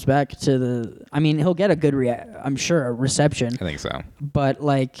he comes back to the. I mean, he'll get a good I'm sure a reception, I think so. but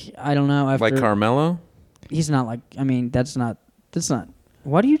like I don't know. After Like Carmelo? he's not like. I mean, that's not.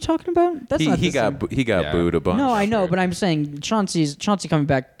 What are you talking about? That's not. He the got same. Yeah. booed a bunch. No, I know, but I'm saying Chauncey coming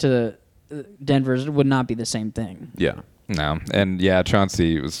back to Denver would not be the same thing. Yeah. No, and yeah,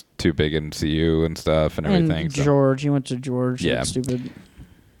 Chauncey was too big in CU and stuff and everything. And so- George, he went to George. Yeah. That's stupid.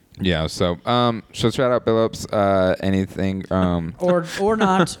 Yeah. So shout out Billups. Anything? Or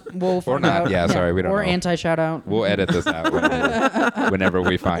not. We'll find not. out. Yeah, sorry, we don't Or know. anti shout out. We'll edit this out whenever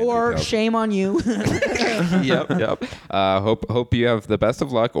we find. Or details. shame on you. Yep. Hope you have the best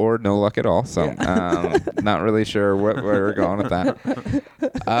of luck or no luck at all. So not really sure where we're going with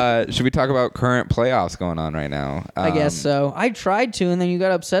that. Should we talk about current playoffs going on right now? I guess so. I tried to, and then you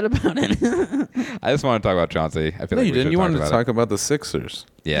got upset about it. I just want to talk about Chauncey. I feel No, like you we didn't. should You wanted talk to about talk about the Sixers.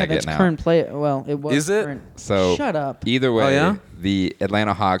 it. Yeah, that's getting out. current play. Well, it was. Is it? Current. So Shut up. Either way, Oh, yeah? the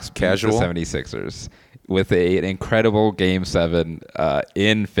Atlanta Hawks beat Casual? the 76ers with an incredible Game 7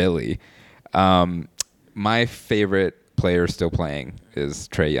 in Philly. My favorite player still playing is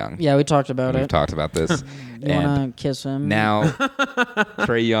Trae Young. Yeah, we talked about We've it. talked about this. You and want to kiss him? now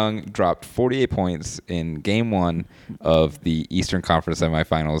Trae Young dropped 48 points in Game 1 of the Eastern Conference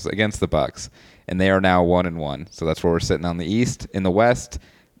semifinals against the Bucks, and they are now 1-1. So that's where we're sitting on the East. In the West,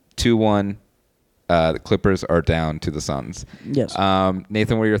 2-1. The Clippers are down to the Suns. Yes.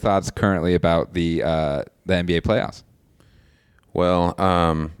 Nathan, what are your thoughts currently about the NBA playoffs?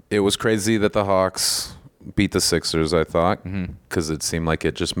 Well, it was crazy that the Hawks beat the Sixers, I thought, because it seemed like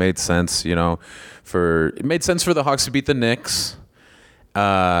it just made sense, it made sense for the Hawks to beat the Knicks,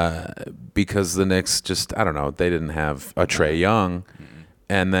 because the Knicks just, I don't know, they didn't have a Trae Young,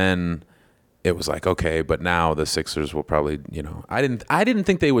 and then it was like, okay, but now the Sixers will probably, I didn't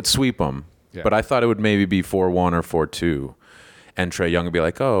think they would sweep them, but I thought it would maybe be 4-1 or 4-2. And Trae Young would be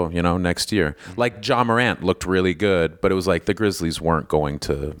like, oh, next year. Like Ja Morant looked really good, but it was like the Grizzlies weren't going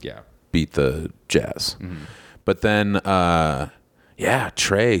to beat the Jazz. But then,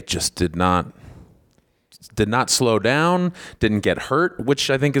 Trae just did not slow down, didn't get hurt, which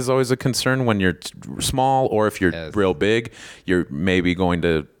I think is always a concern when you're small, or if you're real big, you're maybe going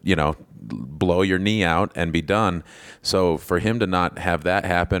to, blow your knee out and be done. So for him to not have that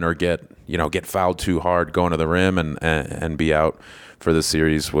happen or get fouled too hard going to the rim and be out for the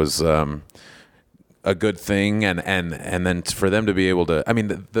series was a good thing. And then for them to be able to, I mean,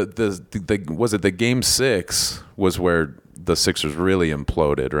 the Game 6 was where the Sixers really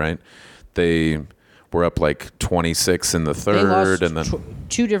imploded, right? They were up like 26 in the They third, lost and then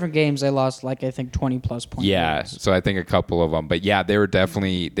two different games. They lost I think 20 plus points. Yeah, so I think a couple of them, but yeah, they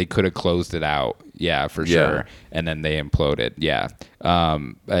could have closed it out. Yeah, for Yeah. sure. And then they imploded. Yeah,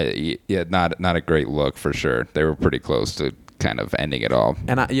 not a great look for sure. They were pretty close to kind of ending it all.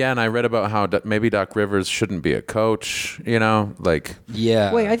 and I read about how maybe Doc Rivers shouldn't be a coach. Like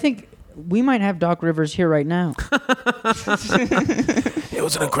Wait, I think we might have Doc Rivers here right now. it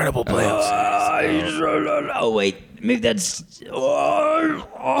was an incredible playoff series. Oh wait, maybe that's.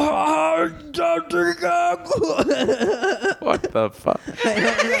 What the the fuck?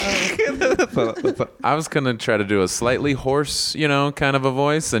 I was gonna try to do a slightly hoarse, kind of a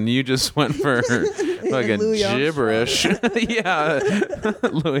voice, and you just went for fucking Louis gibberish. Yeah,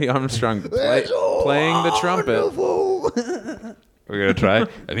 Louis Armstrong playing the trumpet. We're gonna try.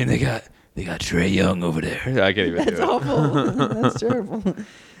 I mean, they got Trey Young over there. I can't even That's do it. awful. That's terrible.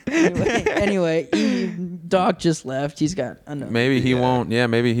 Anyway, Doc just left. He's got another. Maybe he won't. Yeah,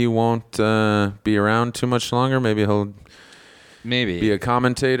 maybe he won't be around too much longer. Maybe he'll be a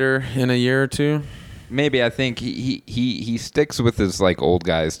commentator in a year or two. Maybe. I think he sticks with his like old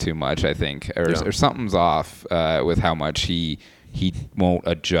guys too much. I think, or something's off with how much he won't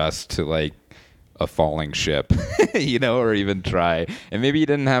adjust to like a falling ship, or even try. And maybe he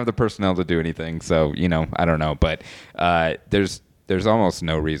didn't have the personnel to do anything. So I don't know. But there's almost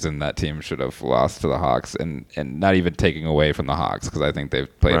no reason that team should have lost to the Hawks, and not even taking away from the Hawks because I think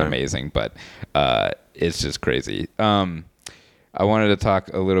they've played amazing. But it's just crazy. I wanted to talk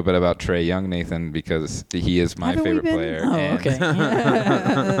a little bit about Trey Young, Nathan, because he is my favorite player. Oh, and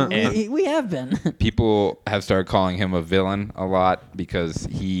okay. we have been. People have started calling him a villain a lot because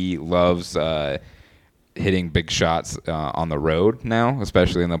he loves hitting big shots on the road now,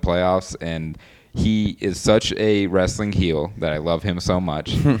 especially in the playoffs. And he is such a wrestling heel that I love him so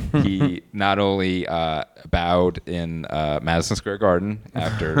much. He not only bowed in Madison Square Garden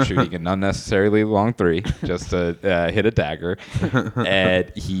after shooting an unnecessarily long three just to hit a dagger,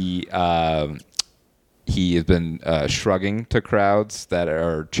 and he has been shrugging to crowds that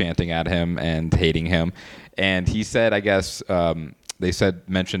are chanting at him and hating him. And he said, I guess, they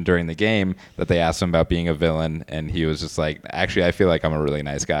mentioned during the game that they asked him about being a villain, and he was just like, actually, I feel like I'm a really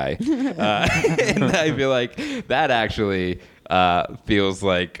nice guy. And I feel like that actually feels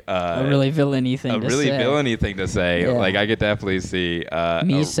like a really villainy thing to say. Yeah. Like, I could definitely see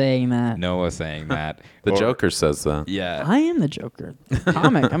me saying that. Noah saying that. The Joker says that. Yeah. I am the Joker.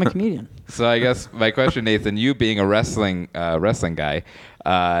 Comic. I'm a comedian. So I guess my question, Nathan, you being a wrestling guy,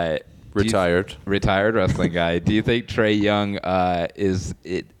 Retired wrestling guy. Do you think Trey Young is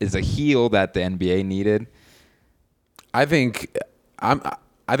a heel that the NBA needed? I think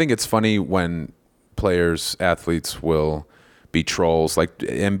it's funny when athletes will be trolls, like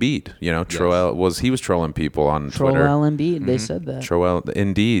Embiid. Troel was trolling people on Twitter. Troel Embiid, they said that. Troel,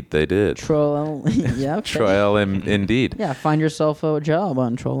 indeed, they did. Troel, yeah. Okay. Troel, indeed. Yeah, find yourself a job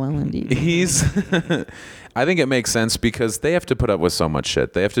on Troel Embiid. I think it makes sense because they have to put up with so much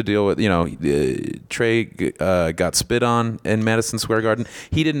shit. They have to deal with, Trey got spit on in Madison Square Garden.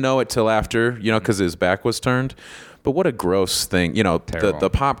 He didn't know it till after, because his back was turned. But what a gross thing. The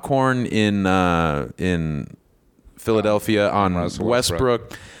popcorn in Philadelphia on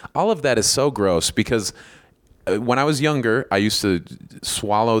Westbrook. All of that is so gross because when I was younger, I used to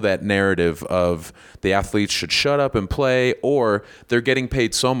swallow that narrative of the athletes should shut up and play, or they're getting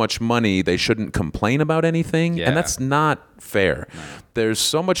paid so much money they shouldn't complain about anything. Yeah. And that's not fair. No. There's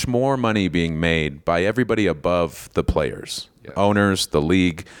so much more money being made by everybody above the players. Yeah. Owners, the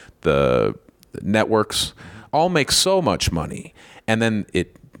league, the networks, all make so much money. And then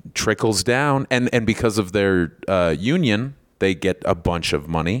it trickles down. And because of their union, they get a bunch of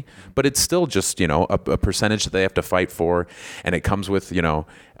money, but it's still just, a percentage that they have to fight for. And it comes with,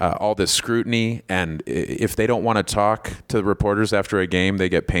 all this scrutiny. And if they don't want to talk to the reporters after a game, they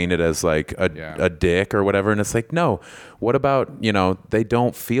get painted as like a dick or whatever. And it's like, no, what about, they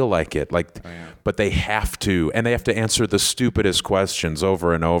don't feel like it. But they have to, and they have to answer the stupidest questions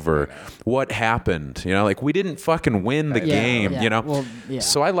over and over. What happened? We didn't fucking win the game, Well,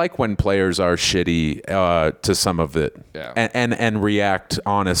 So I like when players are shitty to some of it and react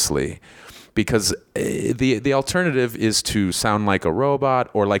honestly. Because the alternative is to sound like a robot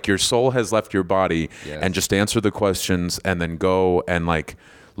or like your soul has left your body and just answer the questions and then go and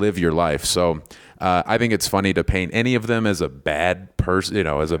live your life. So I think it's funny to paint any of them as a bad person,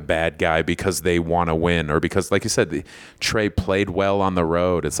 as a bad guy because they want to win or because, like you said, Trey played well on the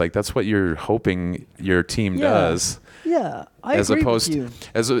road. It's like that's what you're hoping your team does. Yeah, I agree with you.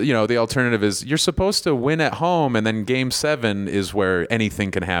 The alternative is you're supposed to win at home, and then Game 7 is where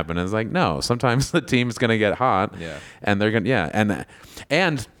anything can happen. And it's like, no, sometimes the team's going to get hot, and they're going to,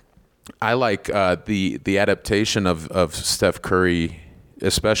 and I like the adaptation of Steph Curry,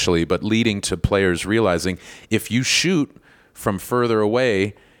 especially, but leading to players realizing if you shoot from further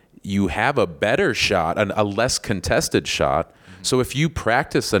away, you have a better shot, a less contested shot. Mm-hmm. So if you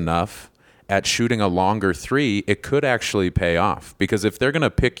practice enough at shooting a longer three, it could actually pay off. Because if they're going to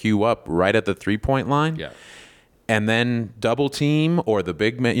pick you up right at the 3-point line and then double team or the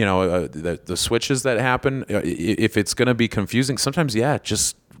big man, the switches that happen, if it's going to be confusing, sometimes,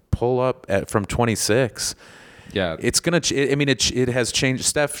 just pull up from 26 Yeah. it's gonna. It has changed.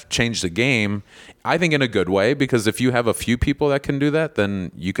 Steph changed the game. I think in a good way, because if you have a few people that can do that,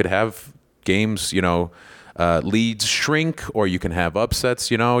 then you could have games. Leads shrink, or you can have upsets.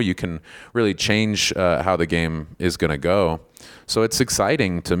 You can really change how the game is gonna go. So it's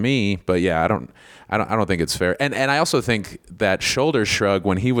exciting to me, but yeah, I don't think it's fair. And I also think that shoulder shrug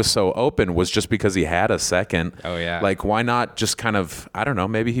when he was so open was just because he had a second. Oh, yeah. Like, why not just kind of, I don't know,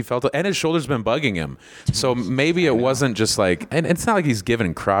 maybe he felt it. And his shoulder's been bugging him. So maybe it wasn't just like, and it's not like he's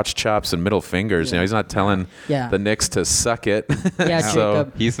giving crotch chops and middle fingers. He's not telling the Knicks to suck it. Yeah, So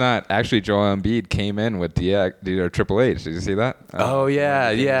Jacob. He's not. Actually, Joel Embiid came in with Triple H. Did you see that? Oh,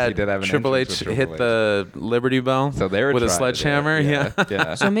 yeah. He did have an Triple H entrance with hit Triple H. the Liberty Bell So they were with a trying to do it. sledgehammer.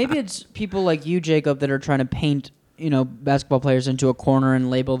 Yeah. So maybe it's people like you, Jacob, that are trying to paint, basketball players into a corner and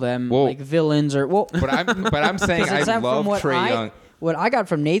label them like villains or But I'm saying 'cause it's I not from love what Trae Young. What I got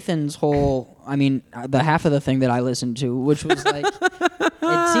from Nathan's whole, the half of the thing that I listened to, which was like,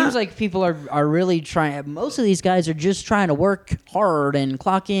 it seems like people are really trying. Most of these guys are just trying to work hard and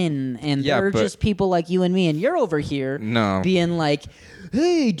clock in, and Yeah, they're but- just people like you and me, and you're over here being like,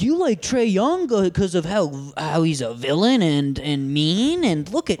 hey, do you like Trae Young because of how he's a villain and mean,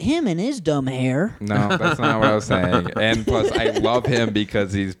 and look at him and his dumb hair. No, that's not what I was saying. And plus, I love him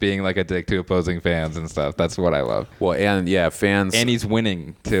because he's being like a dick to opposing fans and stuff. That's what I love. Well, and yeah, fans. And he's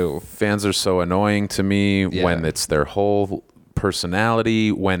winning too. Fans are so annoying to me when it's their whole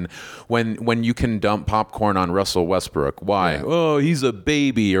personality. When you can dump popcorn on Russell Westbrook. Why? Yeah. Oh, he's a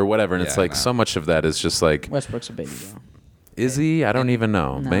baby or whatever. And it's like so much of that is just like, Westbrook's a baby, though. is he? I don't even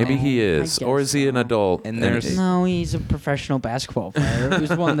know. No, Maybe he I is. guess Or is he an so. adult? And there's- No, he's a professional basketball player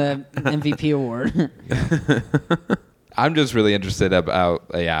who's won the MVP award. I'm just really interested about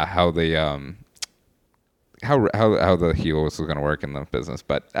how the how the heels is going to work in the business.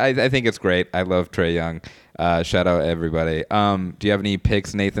 But I think it's great. I love Trae Young. Shout out everybody. Do you have any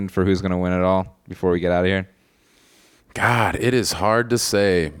picks, Nathan, for who's going to win it all before we get out of here? God, it is hard to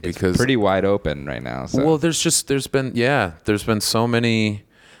say because Pretty wide open right now. So. well, there's been so many.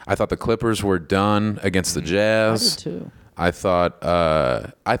 I thought the Clippers were done against the I Jazz. did too. I thought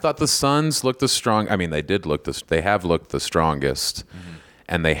the Suns looked the strong. I mean, they have looked the strongest,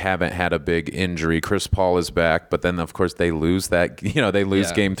 and they haven't had a big injury. Chris Paul is back, but then of course they lose that. They lose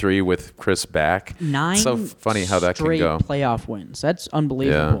Game 3 with Chris back. 9 so funny how that can straight go. playoff wins. That's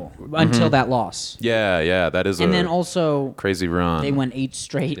unbelievable until that loss. Yeah, that is And a then also crazy run. they went 8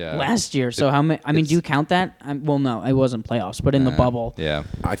 straight Yeah. last year. So how many? Do you count that? Well, no, it wasn't playoffs, but in the bubble. Yeah.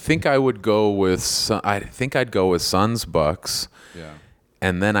 I think I would go with. I think I'd go with Suns Bucks. Yeah.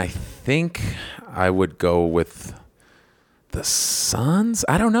 And then I think I would go with the Suns.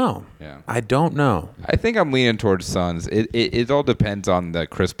 I don't know. Yeah. I don't know. I think I'm leaning towards Suns. It all depends on the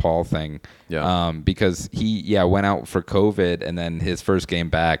Chris Paul thing. Yeah. Because he went out for COVID and then his first game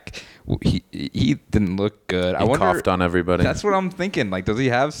back, he didn't look good. He coughed on everybody. That's what I'm thinking. Like, does he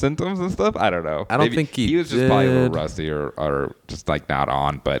have symptoms and stuff? I don't know. I don't think he was just probably a little did. rusty or just like not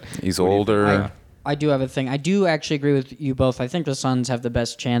on. But He's what do you older. think? I do have a thing. I do actually agree with you both. I think the Suns have the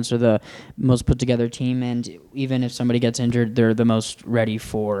best chance or the most put together team, and even if somebody gets injured, they're the most ready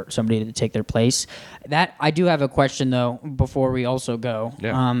for somebody to take their place. That I do have a question though before we also go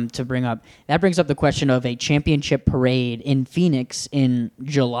to bring up. That brings up the question of a championship parade in Phoenix in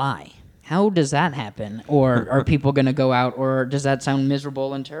July. How does that happen? Or are people going to go out, or does that sound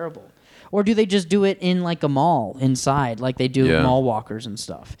miserable and terrible? Or do they just do it in like a mall inside, like they do mall walkers and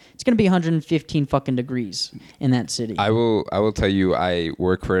stuff? It's gonna be 115 fucking degrees in that city. I will tell you, I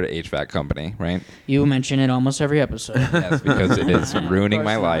work for an HVAC company, right? You mention it almost every episode. Yes, because it is ruining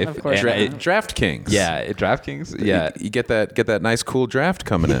my life. Of course And not. DraftKings. DraftKings. Yeah, You get that nice cool draft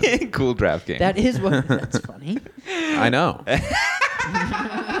coming in. cool DraftKings. That is what. That's funny. I know.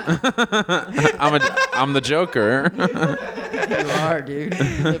 I'm the Joker. You are, dude.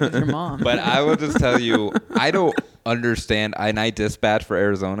 You live with your mom. But I will just tell you, I don't understand. And I dispatch for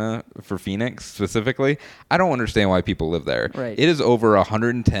Arizona, for Phoenix specifically. I don't understand why people live there. Right. It is over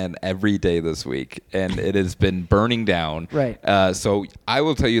 110 every day this week, and it has been burning down. Right. So I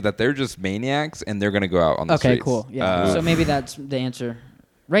will tell you that they're just maniacs, and they're going to go out on the Okay, streets. cool. Yeah. So maybe that's the answer,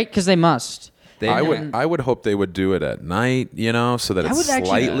 right? Because they must. I would hope they would do it at night, so that I it's would actually-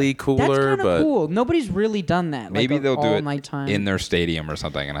 slightly That's cooler. kind of But cool. Nobody's really done that. Maybe like they'll do it nighttime. in their stadium or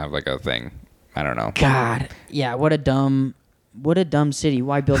something and have like a thing. I don't know. God, yeah, what a dumb city.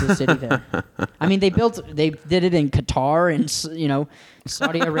 Why build a city there? I mean, they did it in Qatar and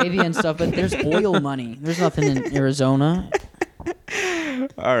Saudi Arabia and stuff, but there's oil money. There's nothing in Arizona.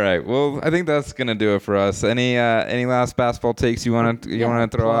 All right. Well, I think that's gonna do it for us. Any last basketball takes you want to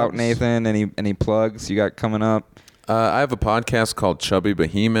throw out, plugs. Nathan? Any plugs you got coming up? I have a podcast called Chubby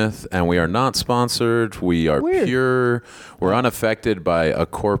Behemoth, and we are not sponsored. We are Weird. pure. We're unaffected by a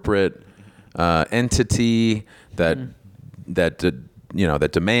corporate entity that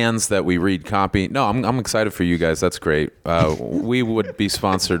demands that we read copy. No, I'm excited for you guys. That's great. We would be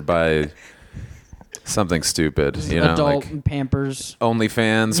sponsored by something stupid, Adult like Pampers.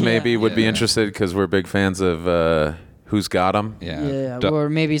 OnlyFans. Maybe would be Yeah. interested because we're big fans of Who's Got 'Em. Yeah, Du- or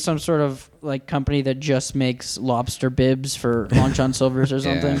maybe some sort of like company that just makes lobster bibs for lunch on Silvers or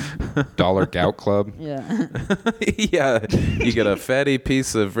something. Dollar Gout Club. Yeah. Yeah, you get a fatty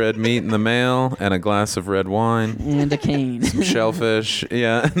piece of red meat in the mail and a glass of red wine. And a cane. Shellfish,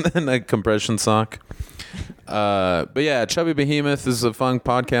 yeah, and then a compression sock. But yeah, Chubby Behemoth is a fun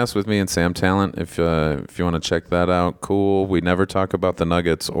podcast with me and Sam Talent. If you want to check that out, cool. We never talk about the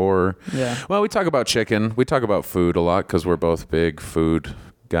Nuggets or we talk about chicken. We talk about food a lot because we're both big food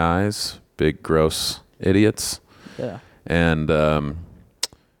guys, big gross idiots. Yeah. And I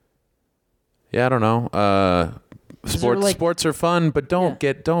don't know. Sports are fun, but don't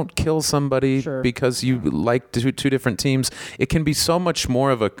kill somebody Sure. because you like two different teams. It can be so much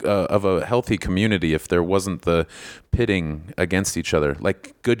more of a healthy community if there wasn't the pitting against each other.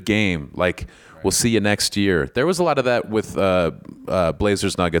 Like good game, like we'll see you next year. There was a lot of that with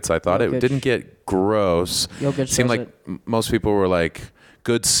Blazers Nuggets. I thought Jokic. it didn't get gross. Jokic It seemed does like most people were like,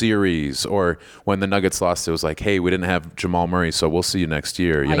 good series, or when the Nuggets lost, it was like, hey, we didn't have Jamal Murray, so we'll see you next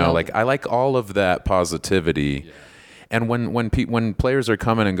year. I know. I like all of that positivity. Yeah. And when players are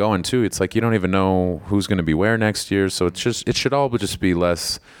coming and going too, it's like you don't even know who's going to be where next year. So it should all just be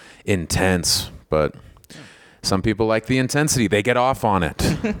less intense. But some people like the intensity; they get off on it.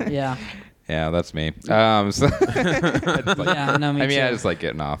 Yeah. Yeah, that's me. So Yeah, no, me I mean, too. I just like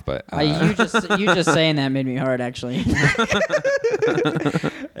getting off, but You just saying that made me hard, actually.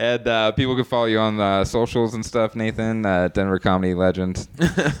 and people can follow you on the socials and stuff. Nathan, Denver Comedy Legend.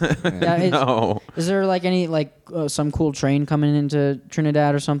 Yeah, No. Is there like any some cool train coming into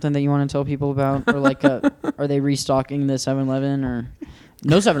Trinidad or something that you want to tell people about, or like are they restocking the 7-Eleven or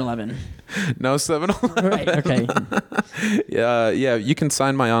no 7-Eleven? No 7-Eleven. Right. Okay. Yeah. You can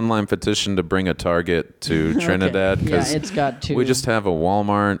sign my online petition to bring a Target to Trinidad Okay. because Yeah, it's got two. we just have a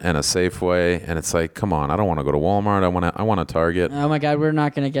Walmart and a Safeway, and it's like, come on, I don't want to go to Walmart. I want a Target. Oh my God, we're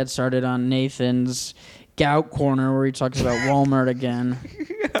not going to get started on Nathan's Gout Corner where he talks about Walmart again.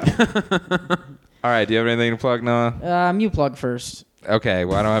 All right, do you have anything to plug, Noah? You plug first. Okay,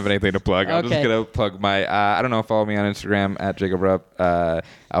 well, I don't have anything to plug. I'm just Okay. going to plug my, I don't know, follow me on Instagram at Jacob Rupp.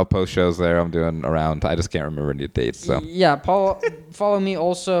 I'll post shows there I'm doing around. I just can't remember any dates. So Yeah, Paul, follow me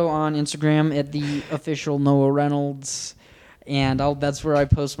also on Instagram at the official Noah Reynolds. And that's where I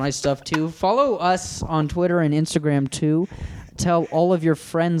post my stuff too. Follow us on Twitter and Instagram too. Tell all of your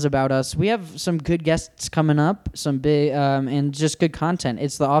friends about us. We have some good guests coming up, some big and just good content.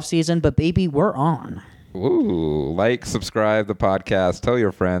 It's the off season, but baby, we're on. Ooh, like, subscribe the podcast, tell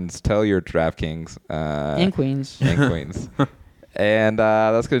your friends, tell your DraftKings. And Queens. And Queens. And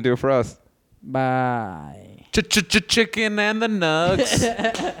that's going to do it for us. Bye. Chicken and the nugs.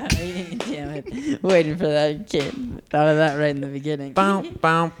 Damn it. Waiting for that kid. Thought of that right in the beginning. Bow,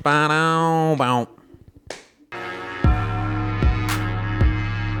 bow, bow, bow.